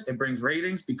viewers, it brings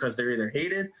ratings because they're either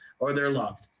hated or they're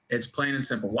loved. It's plain and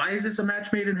simple. Why is this a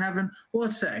match made in heaven? Well,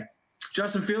 let's say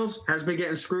Justin Fields has been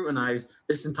getting scrutinized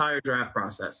this entire draft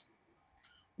process.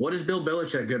 What has Bill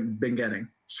Belichick been getting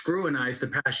scrutinized the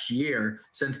past year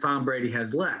since Tom Brady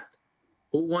has left?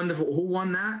 Who won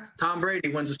that? Tom Brady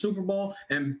wins a Super Bowl,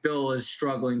 and Bill is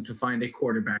struggling to find a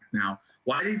quarterback now.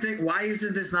 Why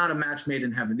isn't this not a match made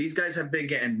in heaven? These guys have been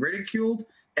getting ridiculed,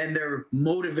 and they're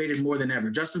motivated more than ever.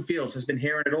 Justin Fields has been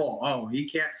hearing it all. Oh,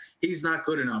 he's not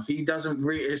good enough. He doesn't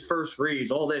read his first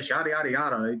reads, all this, yada, yada,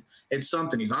 yada. It's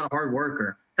something. He's not a hard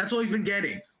worker. That's all he's been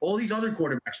getting. All these other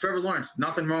quarterbacks, Trevor Lawrence,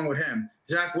 nothing wrong with him.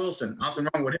 Zach Wilson, nothing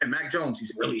wrong with him. Mac Jones,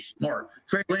 he's really smart.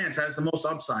 Trey Lance has the most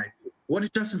upside. What has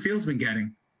Justin Fields been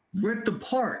getting? Ripped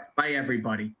apart by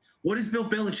everybody. What has Bill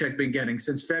Belichick been getting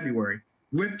since February?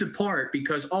 Ripped apart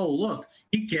because, oh, look,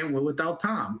 he can't win without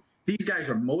Tom. These guys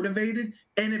are motivated,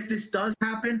 and if this does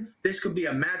happen, this could be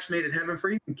a match made in heaven for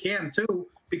even Cam too,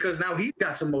 because now he's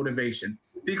got some motivation.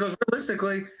 Because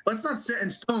realistically, let's not set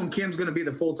in stone Cam's going to be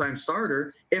the full-time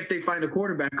starter if they find a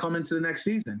quarterback coming to the next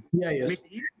season. Yeah, yes.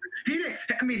 He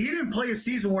didn't play a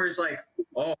season where he's like,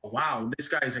 oh, wow, this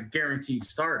guy's a guaranteed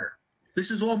starter. This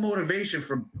is all motivation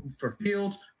for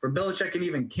Fields, for Belichick, and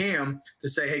even Cam to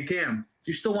say, hey, Cam, if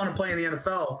you still want to play in the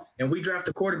NFL and we draft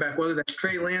a quarterback, whether that's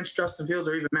Trey Lance, Justin Fields,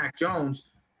 or even Mac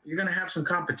Jones, you're going to have some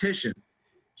competition.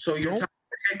 So your time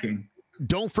is ticking.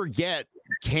 Don't forget,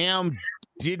 Cam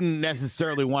didn't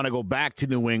necessarily want to go back to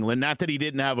New England. Not that he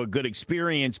didn't have a good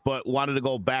experience, but wanted to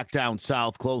go back down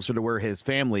south closer to where his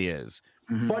family is.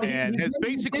 Mm-hmm. But And it's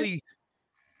basically...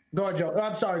 Go ahead, Joe.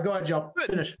 I'm sorry. Go ahead, Joe.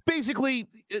 Finish. Basically,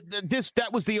 that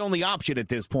was the only option at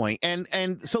this point. And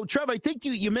so, Trev, I think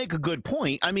you make a good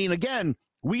point. I mean, again,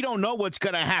 we don't know what's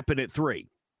going to happen at 3.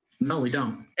 No, we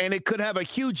don't. And it could have a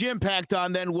huge impact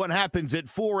on then what happens at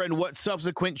 4 and what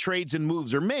subsequent trades and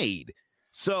moves are made.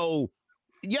 So,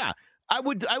 yeah, I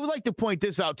would like to point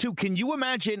this out, too. Can you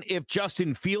imagine if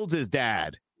Justin Fields'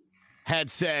 dad had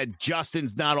said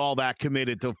Justin's not all that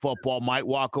committed to football, might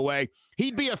walk away?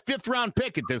 He'd be a 5th-round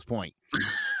pick at this point.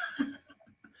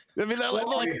 I mean,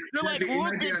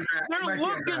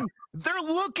 they're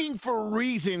looking for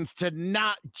reasons to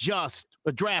not just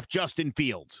draft Justin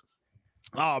Fields.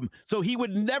 So he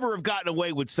would never have gotten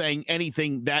away with saying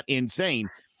anything that insane.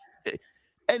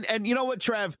 And you know what,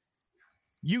 Trev?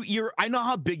 I know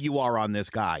how big you are on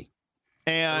this guy.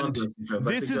 And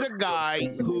this is a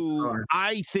guy who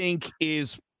I think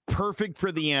is perfect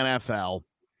for the NFL.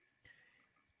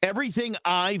 Everything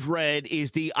I've read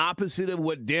is the opposite of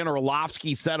what Dan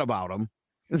Orlovsky said about him.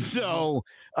 So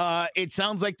it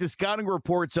sounds like the scouting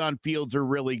reports on Fields are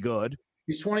really good.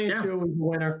 He's 22. He's a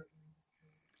winner.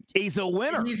 He's a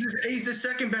winner. He's the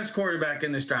second best quarterback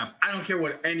in this draft. I don't care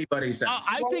what anybody says.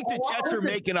 I think the Jets are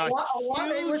making a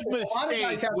huge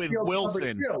mistake with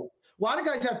Wilson. A lot of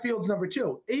guys have Fields number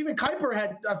 2. Even Kuiper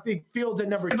had, I think, Fields at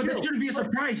number 2. But that shouldn't be a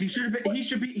surprise. He's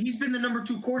been the number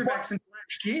 2 quarterback since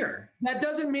last year. That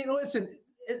doesn't mean, listen,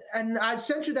 and I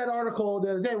sent you that article the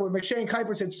other day where McShane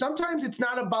Kuiper said sometimes it's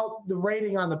not about the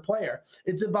rating on the player.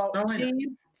 It's about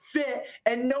team fit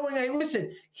and knowing, hey,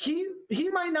 listen, he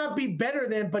might not be better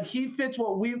than, but he fits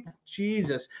what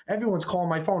Jesus, everyone's calling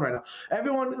my phone right now.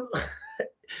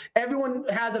 Everyone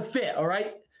has a fit, all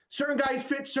right? Certain guys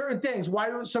fit certain things. Why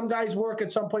do some guys work at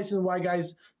some places and why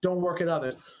guys don't work at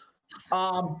others?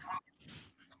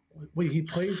 He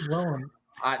plays well.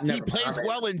 He plays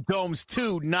well in domes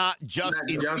too, not just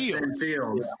in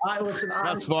fields. Listen,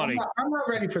 That's funny. I'm not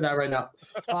ready for that right now.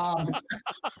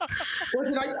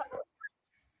 Listen,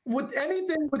 with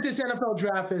anything with this NFL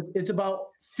draft, it's about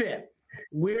fit.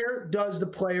 Where does the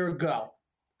player go?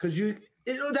 Because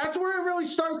that's where it really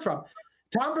starts from.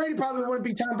 Tom Brady probably wouldn't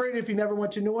be Tom Brady if he never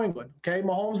went to New England. Okay,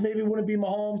 Mahomes maybe wouldn't be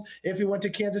Mahomes if he went to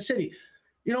Kansas City.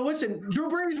 Listen, Drew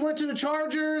Brees went to the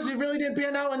Chargers. He really didn't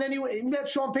pan out. And then he met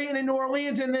Sean Payton in New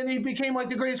Orleans, and then he became like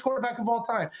the greatest quarterback of all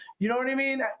time. You know what I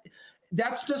mean?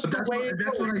 That's just the way it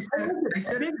goes. What I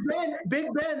said.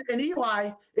 Big Ben and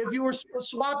Eli, if you were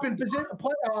swapping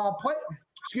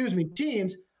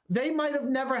teams, they might have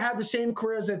never had the same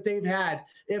careers that they've had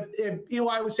if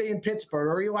Eli was, say, in Pittsburgh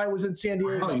or Eli was in San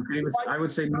Diego. I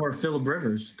would say more Phillip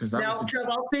Rivers. Now, Trev,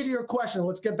 I'll say to your question.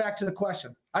 Let's get back to the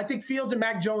question. I think Fields and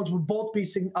Mac Jones would both be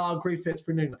great fits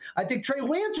for New England. I think Trey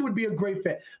Lance would be a great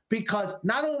fit because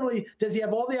not only does he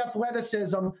have all the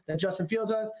athleticism that Justin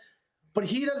Fields has, but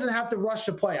he doesn't have to rush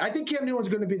to play. I think Cam Newton's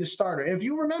going to be the starter. If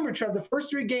you remember, Trev, the first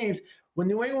 3 games when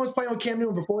New England was playing with Cam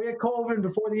Newton before he had COVID and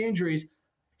before the injuries,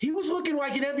 he was looking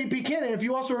like an MVP candidate. If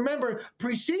you also remember,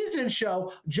 preseason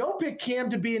show, Joe picked Cam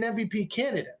to be an MVP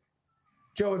candidate.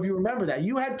 Joe, if you remember that.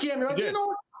 You had Cam. You're like, you know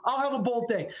what? I'll have a bold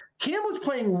thing. Cam was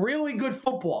playing really good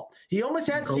football. He almost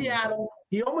had Seattle.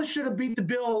 He almost should have beat the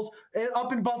Bills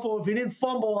up in Buffalo if he didn't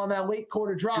fumble on that late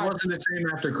quarter drive. He wasn't the same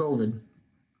after COVID.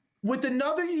 With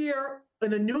another year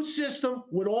in a new system,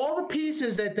 with all the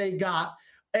pieces that they got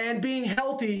and being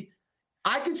healthy,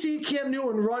 I could see Cam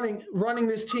Newton running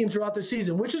this team throughout the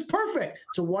season, which is perfect.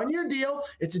 It's a 1-year deal.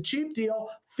 It's a cheap deal.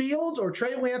 Fields or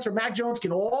Trey Lance or Mac Jones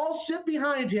can all sit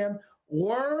behind him,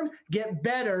 learn, get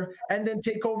better, and then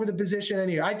take over the position in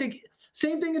here. I think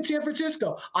same thing in San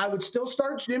Francisco. I would still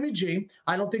start Jimmy G.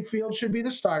 I don't think Fields should be the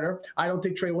starter. I don't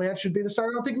think Trey Lance should be the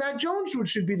starter. I don't think Mac Jones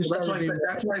should be the starter.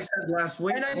 That's what I said last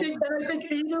week. And I think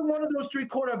either one of those 3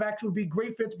 quarterbacks would be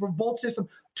great fits for both systems.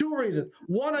 2 reasons.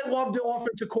 One, I love the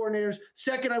offensive coordinators.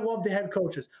 Second, I love the head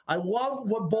coaches. I love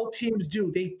what both teams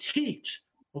do. They teach,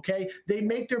 okay? They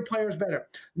make their players better.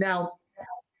 Now,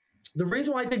 the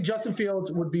reason why I think Justin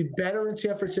Fields would be better in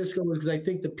San Francisco is because I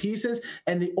think the pieces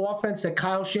and the offense that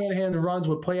Kyle Shanahan runs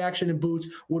with play action and boots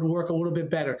would work a little bit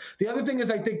better. The other thing is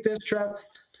I think this, Trev,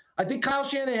 I think Kyle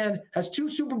Shanahan has 2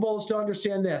 Super Bowls to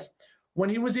understand this. When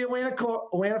he was the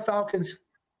Atlanta Falcons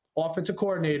offensive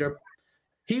coordinator,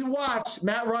 he watched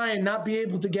Matt Ryan not be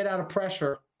able to get out of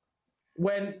pressure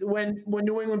when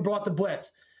New England brought the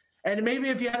blitz. And maybe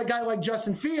if you had a guy like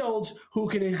Justin Fields who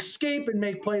can escape and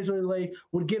make plays with his legs,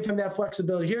 would give him that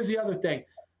flexibility. Here's the other thing.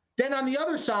 Then on the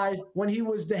other side, when he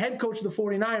was the head coach of the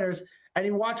 49ers and he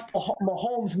watched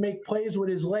Mahomes make plays with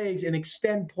his legs and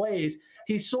extend plays,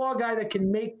 he saw a guy that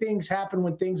can make things happen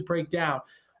when things break down,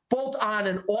 both on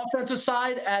an offensive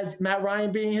side as Matt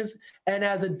Ryan being his and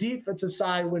as a defensive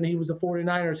side when he was the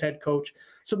 49ers head coach.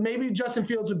 So maybe Justin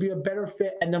Fields would be a better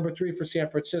fit at number 3 for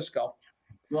San Francisco.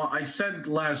 Well, I said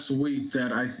last week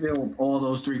that I feel all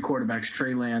those 3 quarterbacks,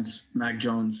 Trey Lance, Mac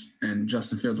Jones, and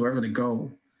Justin Fields, wherever they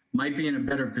go, might be in a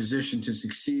better position to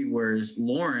succeed, whereas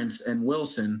Lawrence and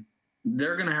Wilson,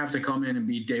 they're going to have to come in and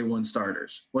be day 1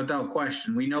 starters without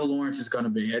question. We know Lawrence is going to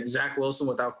be it. Zach Wilson,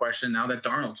 without question, now that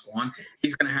Darnold's gone,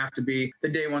 he's going to have to be the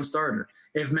day 1 starter.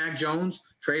 If Mac Jones,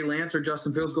 Trey Lance, or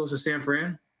Justin Fields goes to San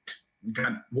Fran,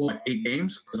 got, 8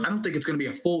 games? Because I don't think it's going to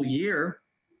be a full year.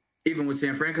 Even with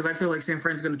San Fran, because I feel like San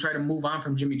Fran's going to try to move on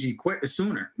from Jimmy G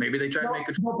sooner. Maybe they try to make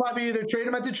a. They'll probably either trade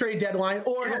him at the trade deadline,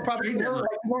 or they'll probably do like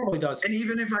he normally does. And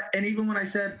even when I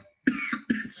said,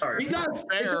 sorry, he does.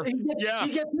 He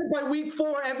gets hit by week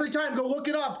 4 every time. Go look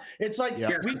it up. It's like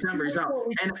September he's out.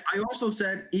 And I also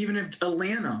said even if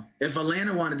Atlanta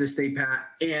wanted to stay pat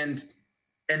and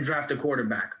draft a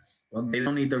quarterback, well, they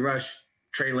don't need to rush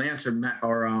Trey Lance or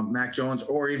Mac Jones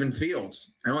or even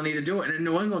Fields. I don't need to do it. And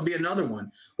New England will be another one.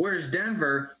 Whereas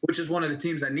Denver, which is one of the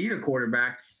teams that need a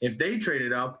quarterback, if they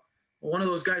traded up, one of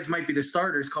those guys might be the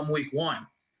starters come week 1.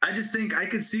 I just think I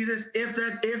could see this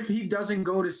if he doesn't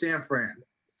go to San Fran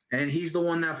and he's the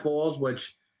one that falls,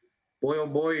 which boy, oh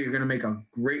boy, you're going to make a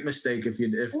great mistake if.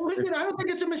 Listen, I don't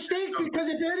think it's a mistake because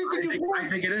if anything, I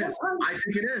think it is. I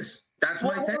think it is. That's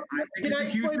my take. I think it's a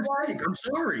huge mistake. I'm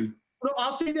sorry. No,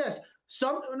 I'll say this.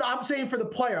 I'm saying for the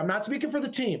player. I'm not speaking for the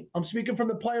team. I'm speaking from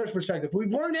the player's perspective. If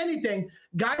we've learned anything,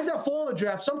 guys that fall in the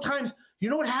draft, sometimes, you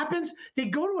know what happens? They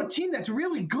go to a team that's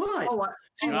really good.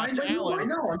 I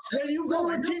know. You go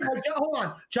to a team like, hold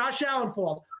on, Josh Allen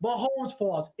falls, Mahomes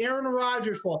falls, Aaron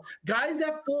Rodgers falls. Guys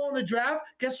that fall in the draft,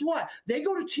 guess what? They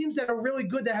go to teams that are really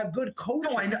good, that have good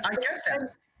coaching. I get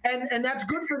that. And that's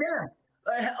good for them.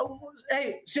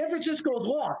 Hey, San Francisco's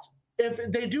lost.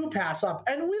 if they do pass up.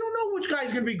 And we don't know which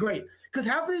guy's going to be great because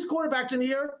half of these quarterbacks in a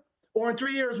year or in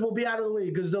 3 years will be out of the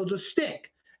league because they'll just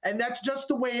stink. And that's just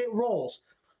the way it rolls.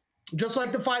 Just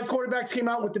like the 5 quarterbacks came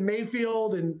out with the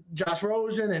Mayfield and Josh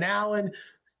Rosen and Allen.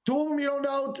 2 of them you don't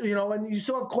know, and you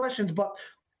still have questions. But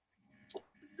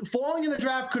falling in the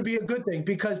draft could be a good thing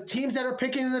because teams that are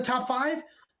picking in the top 5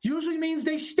 usually means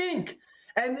they stink.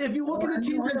 And if you look at the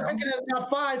teams that are picking in the top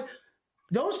 5,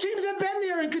 those teams have been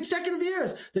there in consecutive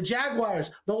years. The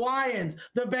Jaguars, the Lions,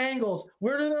 the Bengals.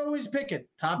 Where are they always picking?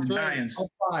 Top 3, Giants. top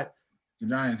 5. The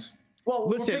Giants. Well,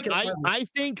 listen, I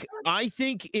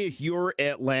think if you're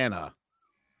Atlanta,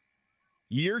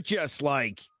 you're just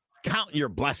like counting your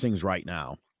blessings right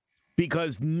now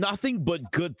because nothing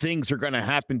but good things are going to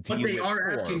happen to you. But they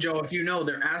are asking, Joe, if you know,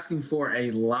 they're asking for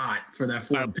a lot for that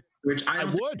 4th pick, which I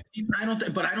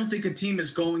don't think a team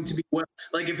is going to be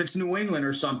like if it's New England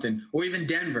or something, or even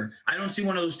Denver. I don't see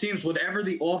one of those teams, whatever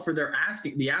the offer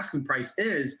the asking price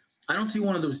is, I don't see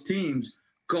one of those teams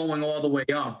going all the way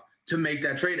up to make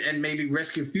that trade and maybe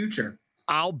risk your future.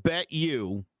 I'll bet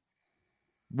you.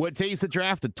 What day's the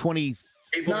draft? The 20th.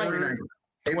 April 29th.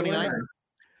 29th.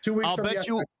 2 weeks.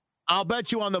 I'll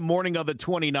bet you on the morning of the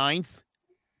 29th,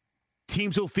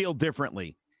 teams will feel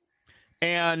differently.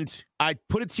 And I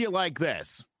put it to you like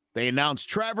this. They announced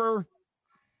Trevor.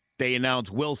 They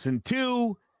announced Wilson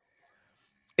 2.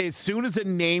 As soon as a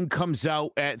name comes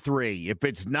out at 3, if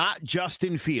it's not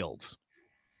Justin Fields,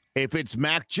 if it's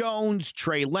Mac Jones,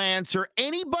 Trey Lance, or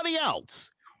anybody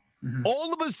else,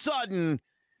 all of a sudden,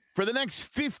 for the next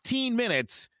 15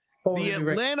 minutes, the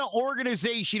Atlanta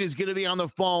organization is going to be on the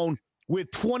phone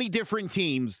with 20 different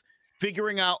teams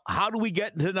figuring out how do we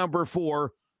get to number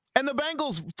 4. And the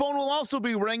Bengals phone will also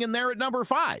be ringing there at number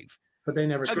 5. But they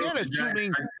never. Again,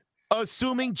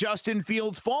 assuming Justin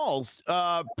Fields falls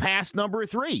past number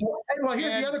 3. Well,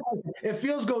 here's the other question. If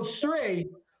Fields goes 3,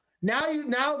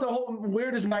 now the whole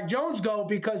where does Mac Jones go?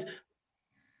 Because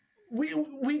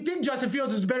we think Justin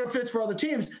Fields is better fits for other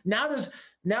teams. Now does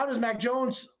Mac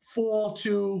Jones fall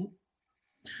to?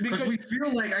 Because we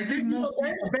feel like I think most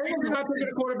Bengals are not taking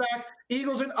a quarterback.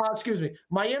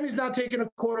 Miami's not taking a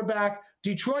quarterback.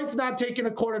 Detroit's not taking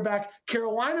a quarterback.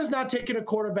 Carolina's not taking a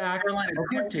quarterback. Carolina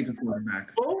could take a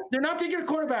quarterback. Oh, they're not taking a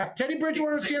quarterback. Teddy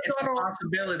Bridgewater. It's a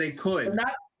possibility they could.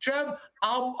 Not Trev.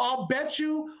 I'll bet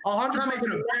you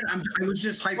 100%. I was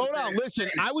just hyped. Hold on, listen.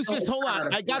 Hold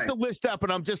on. I got the list up,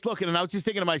 and I'm just looking, and I was just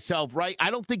thinking to myself, right? I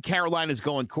don't think Carolina's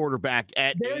going quarterback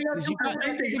at 8. I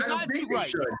don't think they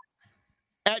should.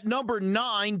 At number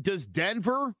 9,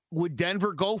 would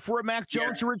Denver go for a Mac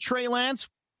Jones or a Trey Lance?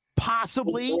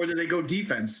 Possibly. Or do they go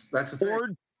defense? That's the thing. Or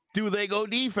do they go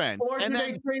defense? Or do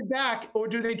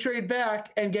they trade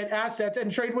back and get assets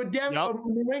and trade with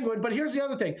New England? But here's the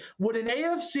other thing. Would an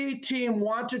AFC team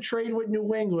want to trade with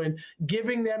New England,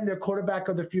 giving them their quarterback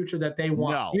of the future that they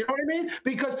want? No. You know what I mean?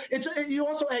 Because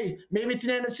maybe it's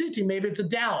an NFC team, maybe it's a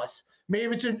Dallas,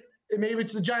 maybe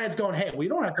it's the Giants going, hey, we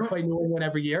don't have to play New England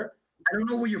every year. I don't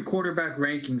know what your quarterback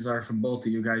rankings are for both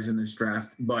of you guys in this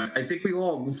draft, but I think we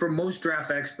all, for most draft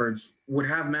experts, would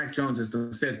have Mac Jones as the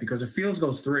 5th because if Fields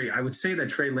goes 3, I would say that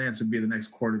Trey Lance would be the next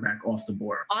quarterback off the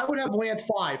board. I would have Lance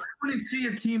 5. I wouldn't see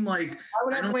a team like. I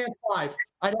would have Lance 5.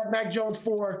 I'd have Mac Jones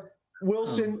 4,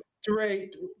 Wilson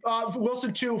 3,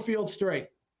 Wilson 2, Fields 3.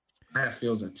 I have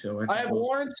Fields at 2. I have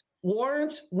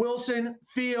Lawrence, Wilson,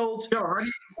 Fields,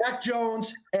 Mac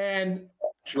Jones, and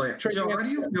Trey. Joe, how do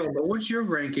you feel? What's your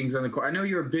rankings on the court? I know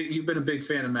you've been a big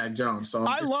fan of Mac Jones. So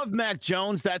I love Mac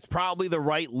Jones. That's probably the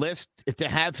right list to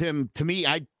have him. To me,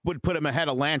 I would put him ahead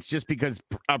of Lance just because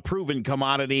a proven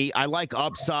commodity. I like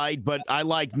upside, but I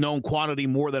like known quantity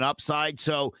more than upside.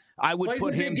 So I would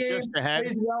put him just ahead.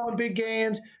 Plays well in big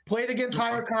games. Played against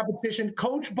higher competition.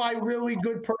 Coached by really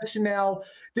good personnel.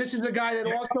 This is a guy that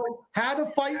also had to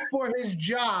fight for his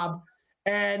job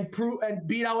and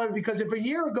beat out, because if a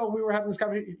year ago we were having this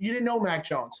conversation, you didn't know Mac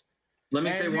Jones. Let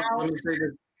me say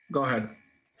this. Go ahead.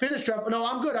 Finish, Trevor. No,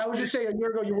 I'm good. I was just saying a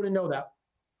year ago you wouldn't know that.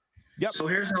 Yep. So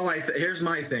here's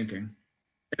my thinking.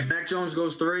 If Mac Jones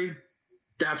goes 3,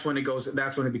 that's when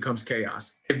it becomes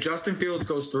chaos. If Justin Fields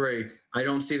goes 3, I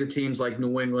don't see the teams like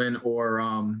New England or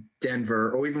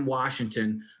Denver or even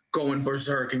Washington going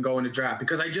berserk and going to draft,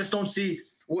 because I just don't see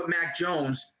what Mac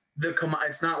Jones.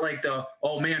 It's not like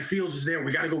Fields is there,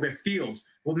 we got to go get Fields.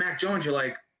 Well, Mac Jones, you're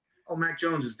like, Mac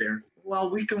Jones is there. Well,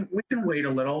 we can wait a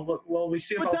little, but we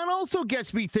see. But that also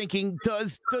gets me thinking: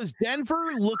 Does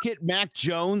Denver look at Mac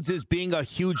Jones as being a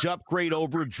huge upgrade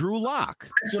over Drew Lock?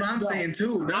 That's what I'm saying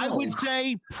too. No. I would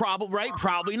say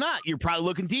probably not. You're probably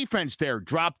looking defense there.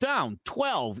 Drop down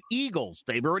 12 Eagles.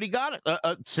 They've already got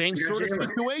it. Same sort of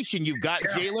situation. You've got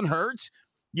Jalen Hurts.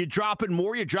 You dropping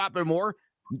more.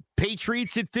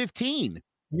 Patriots at 15.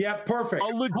 Yeah, perfect. A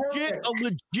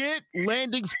legit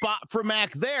landing spot for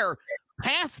Mac there.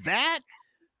 Past that,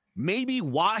 maybe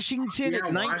Washington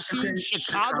at 19,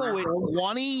 Chicago at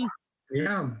 20.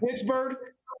 Yeah. Pittsburgh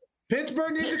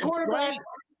needs a quarterback. Right.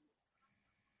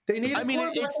 They need a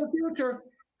quarterback in the future.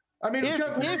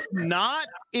 If not,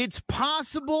 it's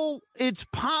possible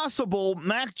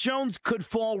Mac Jones could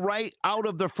fall right out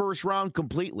of the first round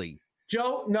completely.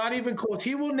 Joe, not even close.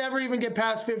 He will never even get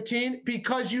past 15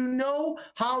 because you know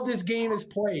how this game is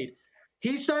played.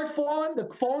 He starts falling, the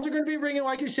phones are going to be ringing,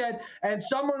 like you said, and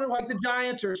someone like the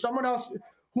Giants or someone else,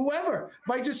 whoever,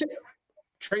 might just say,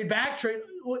 trade back.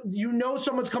 You know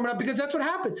someone's coming up because that's what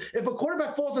happens. If a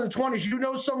quarterback falls in the 20s, you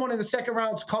know someone in the second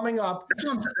round is coming up.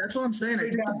 That's what I'm saying. I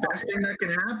think the best thing that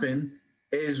can happen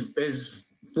is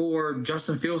for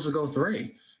Justin Fields to go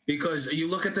 3 because you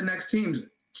look at the next teams.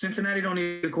 Cincinnati don't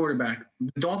need a quarterback.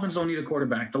 The Dolphins don't need a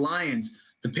quarterback. The Lions,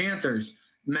 the Panthers,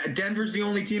 Denver's the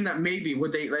only team that maybe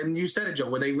would they. And you said it, Joe.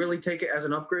 Would they really take it as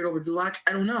an upgrade over Drew Lock?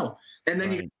 I don't know. And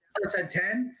then you had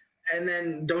 10, and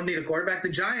then don't need a quarterback. The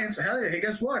Giants, hell yeah, hey,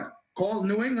 guess what? Call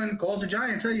New England, calls the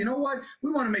Giants. Hey, you know what? We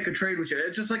want to make a trade with you.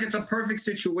 It's just like it's a perfect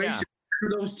situation for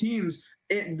those teams.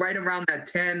 Right around that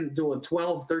 10 to a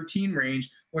 12, 13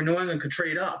 range where New England could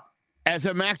trade up. As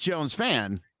a Mac Jones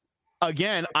fan.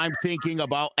 Again, I'm thinking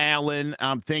about Allen.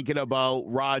 I'm thinking about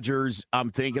Rodgers.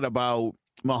 I'm thinking about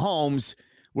Mahomes,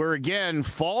 where, again,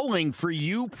 falling for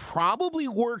you probably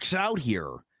works out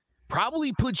here.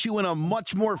 Probably puts you in a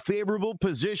much more favorable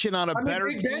position on a better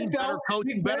team, better coach,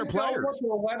 better players.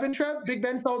 Big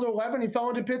Ben fell to 11. He fell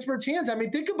into Pittsburgh's hands. I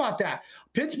mean, think about that.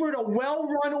 Pittsburgh, a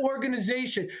well-run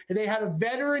organization, and they had a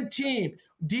veteran team,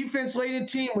 defense-laden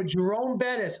team with Jerome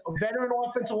Bettis, a veteran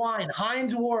offensive line,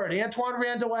 Hines Ward, Antoine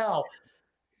Randall,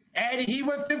 and he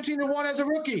went 15-1 as a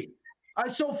rookie.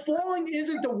 So falling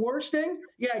isn't the worst thing.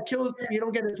 Yeah, it kills you. You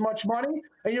don't get as much money,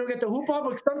 and you don't get the hoopla,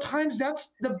 but sometimes that's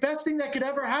the best thing that could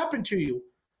ever happen to you.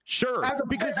 Sure,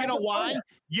 because you know why?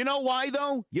 You know why,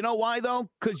 though?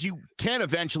 Because you can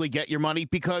eventually get your money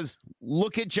because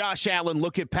look at Josh Allen,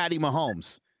 look at Patty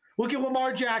Mahomes. Look at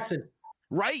Lamar Jackson.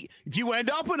 Right? If you end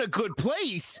up in a good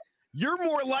place, you're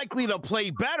more likely to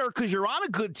play better because you're on a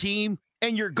good team,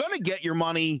 and you're going to get your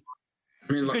money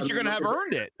because you're going to have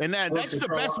earned it. And that's the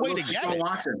best way to get it.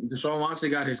 Deshaun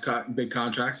Watson got his big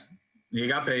contracts. He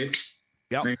got paid.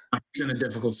 Yep. He's in a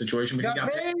difficult situation. But he got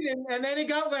paid. And then he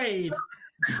got laid.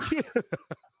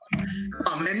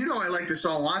 Oh, man, you know I like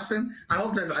Deshaun Watson. I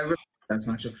hope that's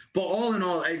not true. But all in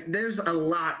all, there's a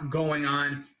lot going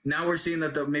on. Now we're seeing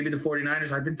that maybe the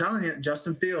 49ers, I've been telling you,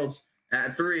 Justin Fields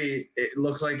at 3, it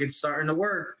looks like it's starting to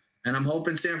work. And I'm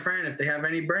hoping San Fran, if they have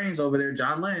any brains over there,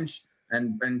 John Lynch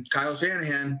and Kyle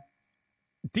Shanahan.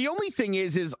 The only thing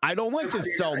is I don't like to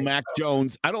sell Mac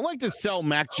Jones. I don't like to sell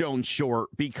Mac Jones short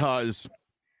because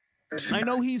I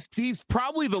know he's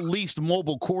probably the least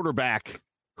mobile quarterback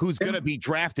who's going to be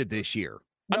drafted this year.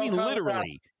 No, I mean,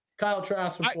 literally. Kyle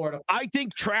Trask from Florida. I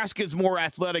think Trask is more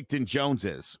athletic than Jones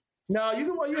is. No,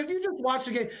 if you just watch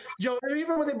the game, Joe,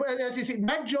 even when they SEC,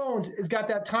 Mac Jones has got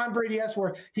that Tom Brady-esque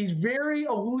where he's very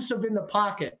elusive in the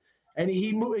pocket. And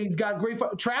he's got great.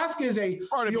 Trask is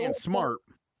part of being smart.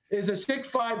 Is a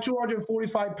 6'5",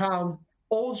 245-pound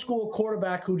old school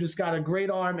quarterback who just got a great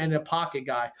arm and a pocket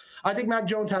guy. I think Mac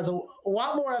Jones has a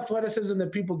lot more athleticism than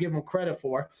people give him credit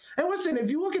for. And listen,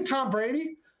 if you look at Tom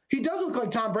Brady, he does look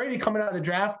like Tom Brady coming out of the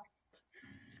draft.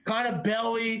 Kind of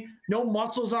belly, no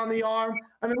muscles on the arm.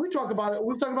 I mean, we talk about it.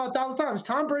 We've talked about it 1,000 times.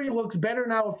 Tom Brady looks better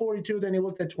now at 42 than he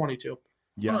looked at 22.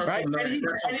 Yeah, right.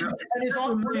 That's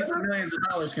what millions of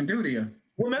dollars can do to you.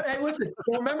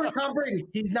 Remember Tom Brady.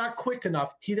 He's not quick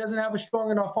enough. He doesn't have a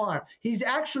strong enough arm. He's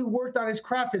actually worked on his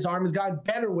craft. His arm has gotten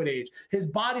better with age. His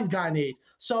body's gotten age.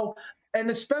 So, and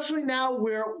especially now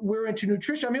we're into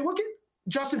nutrition. I mean, look at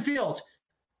Justin Fields.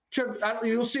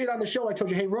 You'll see it on the show. I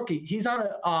told you, hey, rookie, he's on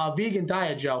a vegan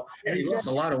diet, Joe. And he lost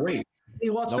a lot of weight. He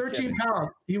lost 13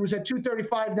 pounds. He was at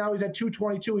 235. Now he's at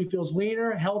 222. He feels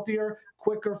leaner, healthier,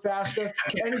 quicker, faster.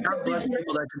 God bless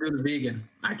people that can do the vegan.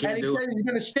 I can't do it. And he said he's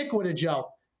going to stick with it, Joe,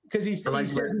 because he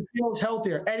says he feels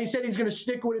healthier. And he said he's going to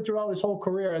stick with it throughout his whole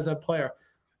career as a player.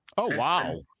 Oh,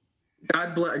 wow.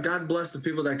 God bless the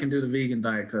people that can do the vegan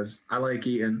diet because I like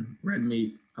eating red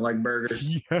meat. I like burgers.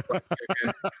 Yeah.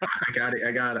 I got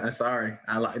it. I'm sorry.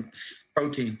 I like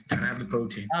protein. Gotta have the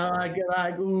protein.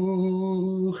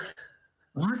 Ooh.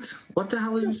 What? What the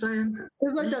hell are you saying?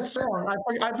 It's like that song.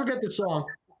 I forget the song.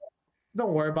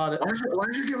 Don't worry about it. Why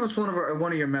don't you give us one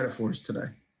of your metaphors today?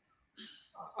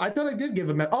 I thought I did give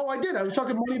a metaphor. Oh, I did. I was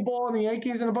talking Moneyball and the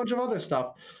Yankees and a bunch of other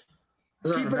stuff.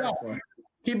 Keep it up.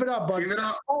 Keep it up, buddy. Keep it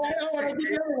up. Oh, I know. I did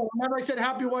the other one. Remember, I said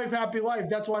happy wife, happy life.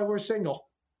 That's why we're single.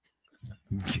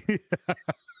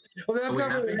 Well, that's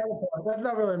not really a metaphor. That's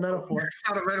not really a metaphor. That's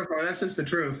not a metaphor. That's just the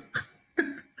truth.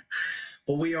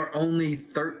 But we are only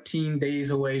 13 days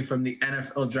away from the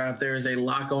NFL draft. There is a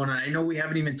lot going on. I know we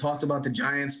haven't even talked about the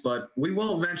Giants, but we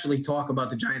will eventually talk about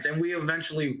the Giants, and we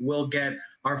eventually will get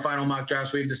our final mock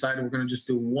drafts. We've decided we're going to just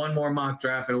do one more mock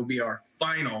draft. It will be our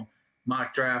final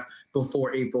mock draft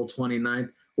before April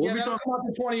 29th. We'll be talking about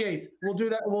the 28th. We'll do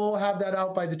that. We'll have that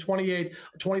out by the 28th,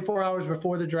 24 hours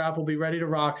before the draft. We'll be ready to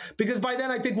rock because by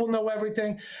then I think we'll know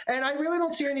everything. And I really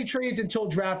don't see any trades until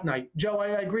draft night. Joe, I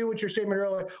agree with your statement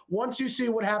earlier. Once you see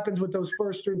what happens with those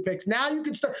first 3 picks, now you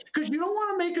can start because you don't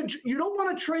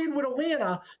want to trade with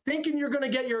Atlanta thinking you're going to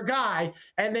get your guy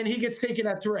and then he gets taken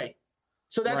at 3.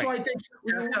 So that's why I think.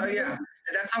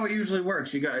 That's how it usually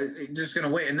works. You got just gonna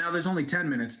wait, and now there's only 10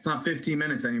 minutes. It's not 15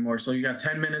 minutes anymore. So you got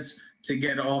 10 minutes to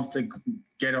get off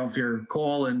your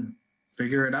call and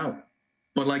figure it out.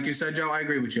 But like you said, Joe, I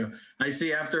agree with you. I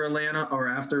see after Atlanta or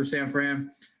after San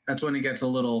Fran, that's when it gets a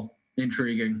little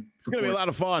intriguing. It's gonna be a lot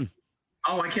of fun.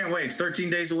 Oh, I can't wait. It's 13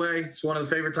 days away. It's one of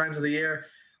the favorite times of the year.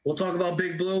 We'll talk about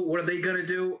Big Blue. What are they gonna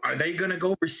do? Are they gonna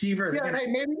go receiver? Yeah,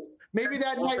 maybe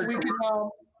that night we can.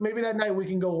 Maybe that night we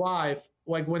can go live,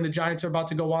 like when the Giants are about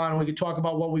to go on. We can talk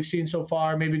about what we've seen so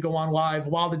far, maybe go on live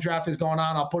while the draft is going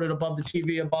on. I'll put it above the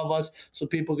TV above us so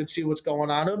people can see what's going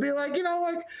on. It'll be like, we're in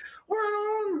our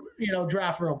own,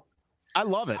 draft room. I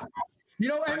love it.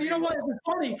 And you know what? It's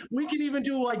funny. We can even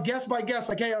do like guess by guess.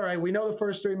 Like, hey, all right, we know the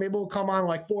first 3. Maybe we'll come on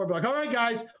like 4. Be like, all right,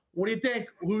 guys, what do you think?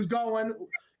 Who's going?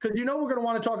 Because we're going to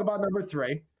want to talk about number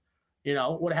 3.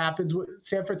 What happens with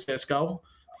San Francisco.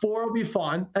 4 will be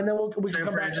fun, and then we can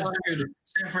come back.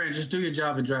 San Fran, just do your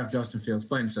job and draft Justin Fields.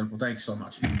 Plain and simple. Thank you so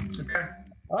much. Okay.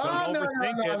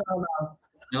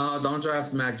 No, don't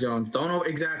draft Mac Jones. Don't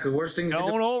exactly. Worst thing.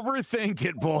 Don't overthink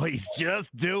it, boys.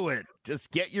 Just do it.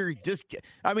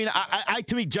 I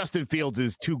to me, Justin Fields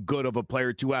is too good of a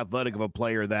player, too athletic of a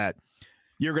player that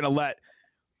you're going to let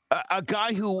a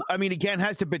guy who, again,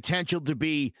 has the potential to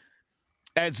be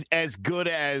as good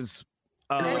as.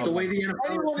 The way the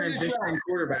NFL is transitioning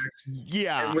quarterbacks.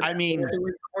 Yeah, the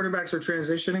way quarterbacks are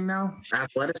transitioning now,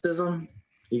 athleticism,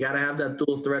 you got to have that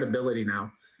dual threat ability now.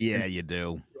 Yeah, you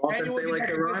do. Offense they like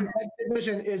to run. That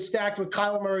division is stacked with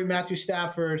Kyler Murray, Matthew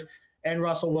Stafford, and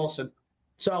Russell Wilson.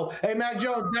 So, hey, Mac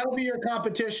Jones, that'll be your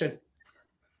competition.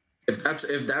 If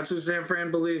that's who San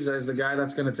Fran believes as the guy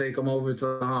that's going to take them over to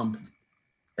the hump,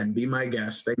 and be my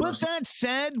guest. That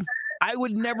said, I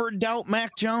would never doubt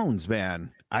Mac Jones,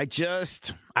 man. I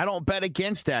don't bet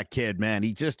against that kid, man.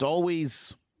 He just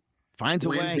always finds a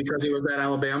way. Because he was at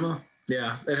Alabama?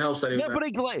 Yeah, it helps that he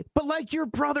was but like your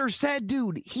brother said,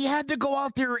 dude, he had to go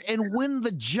out there and win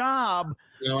the job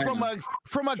from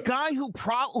a guy who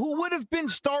would have been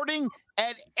starting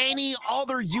at any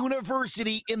other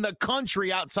university in the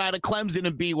country outside of Clemson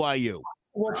and BYU.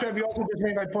 Well, Trev, you also just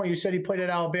made my point. You said he played at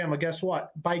Alabama. Guess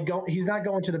what? He's not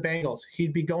going to the Bengals.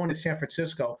 He'd be going to San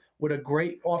Francisco with a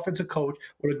great offensive coach,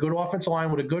 with a good offensive line,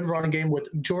 with a good running game, with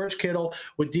George Kittle,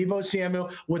 with Deebo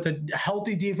Samuel, with a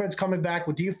healthy defense coming back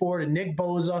with Dee Ford and Nick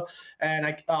Bosa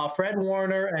and Fred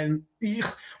Warner. And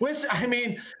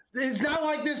it's not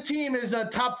like this team is a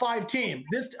top 5 team.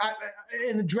 This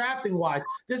in the drafting wise,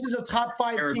 this is a top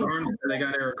 5 team. They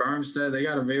got Eric Armstead. They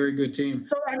got a very good team.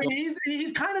 So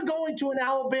he's kind of going to an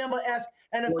Alabama-esque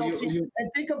NFL team,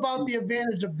 and think about the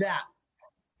advantage of that.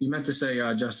 You meant to say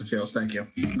Justin Fields. Thank you,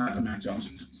 not Mac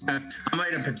Jones. I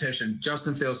might have petitioned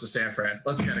Justin Fields to San Fran.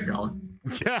 Let's get it going.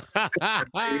 Let's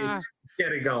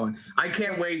get it going. I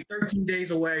can't wait. 13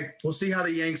 days away. We'll see how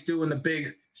the Yanks do in the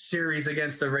big series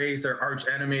against the Rays, their arch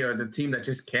enemy, or the team that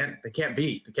just can't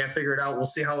beat. They can't figure it out. We'll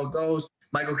see how it goes.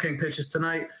 Michael King pitches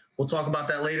tonight. We'll talk about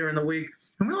that later in the week.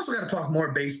 And we also got to talk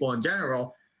more baseball in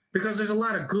general because there's a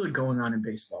lot of good going on in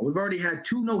baseball. We've already had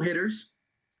 2 no-hitters.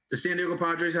 The San Diego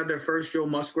Padres had their first Joe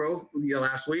Musgrove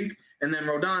last week, and then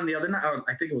Rodon the other night.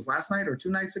 I think it was last night or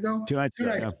 2 nights ago. 2 nights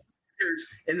ago, yeah.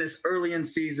 In this early in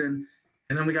season,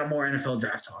 and then we got more NFL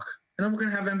draft talk. And then we're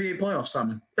going to have NBA playoffs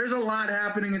coming. There's a lot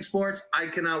happening in sports. I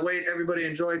cannot wait. Everybody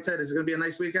enjoy it. Ted, is it going to be a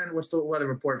nice weekend? What's the weather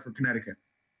report for Connecticut?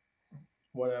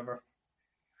 Whatever.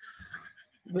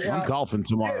 I'm golfing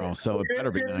tomorrow, so it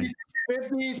better be nice.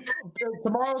 50s.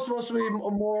 Tomorrow's supposed to be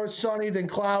more sunny than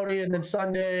cloudy, and then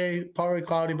Sunday, probably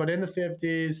cloudy, but in the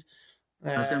 50s.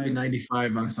 That's going to be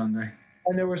 95 on Sunday.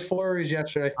 And there was flurries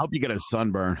yesterday. I hope you get a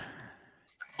sunburn.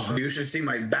 Oh, you should see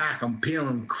my back. I'm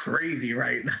peeling crazy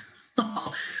right now.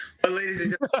 But ladies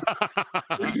and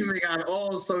gentlemen, streaming on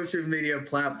all social media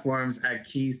platforms at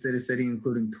Keys to the City,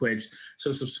 including Twitch.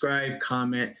 So subscribe,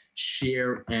 comment,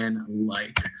 share, and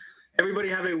like. Everybody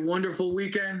have a wonderful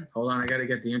weekend. Hold on, I got to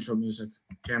get the intro music.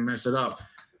 Can't mess it up.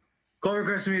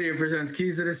 Clovercrest Media presents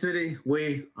Keys to the City.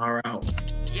 We are out.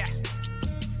 Yeah.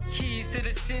 Keys to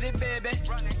the city, baby.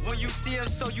 When you see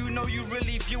us, so you know you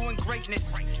really viewing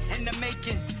greatness in the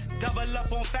making. Double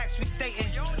up on facts we stating.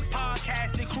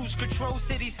 Podcasting, cruise control,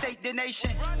 city, state, the nation.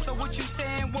 So what you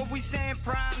saying, what we saying,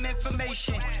 prime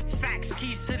information. Facts,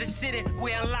 keys to the city,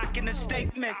 we unlocking the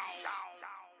statements.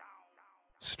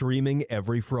 Streaming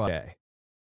every Friday.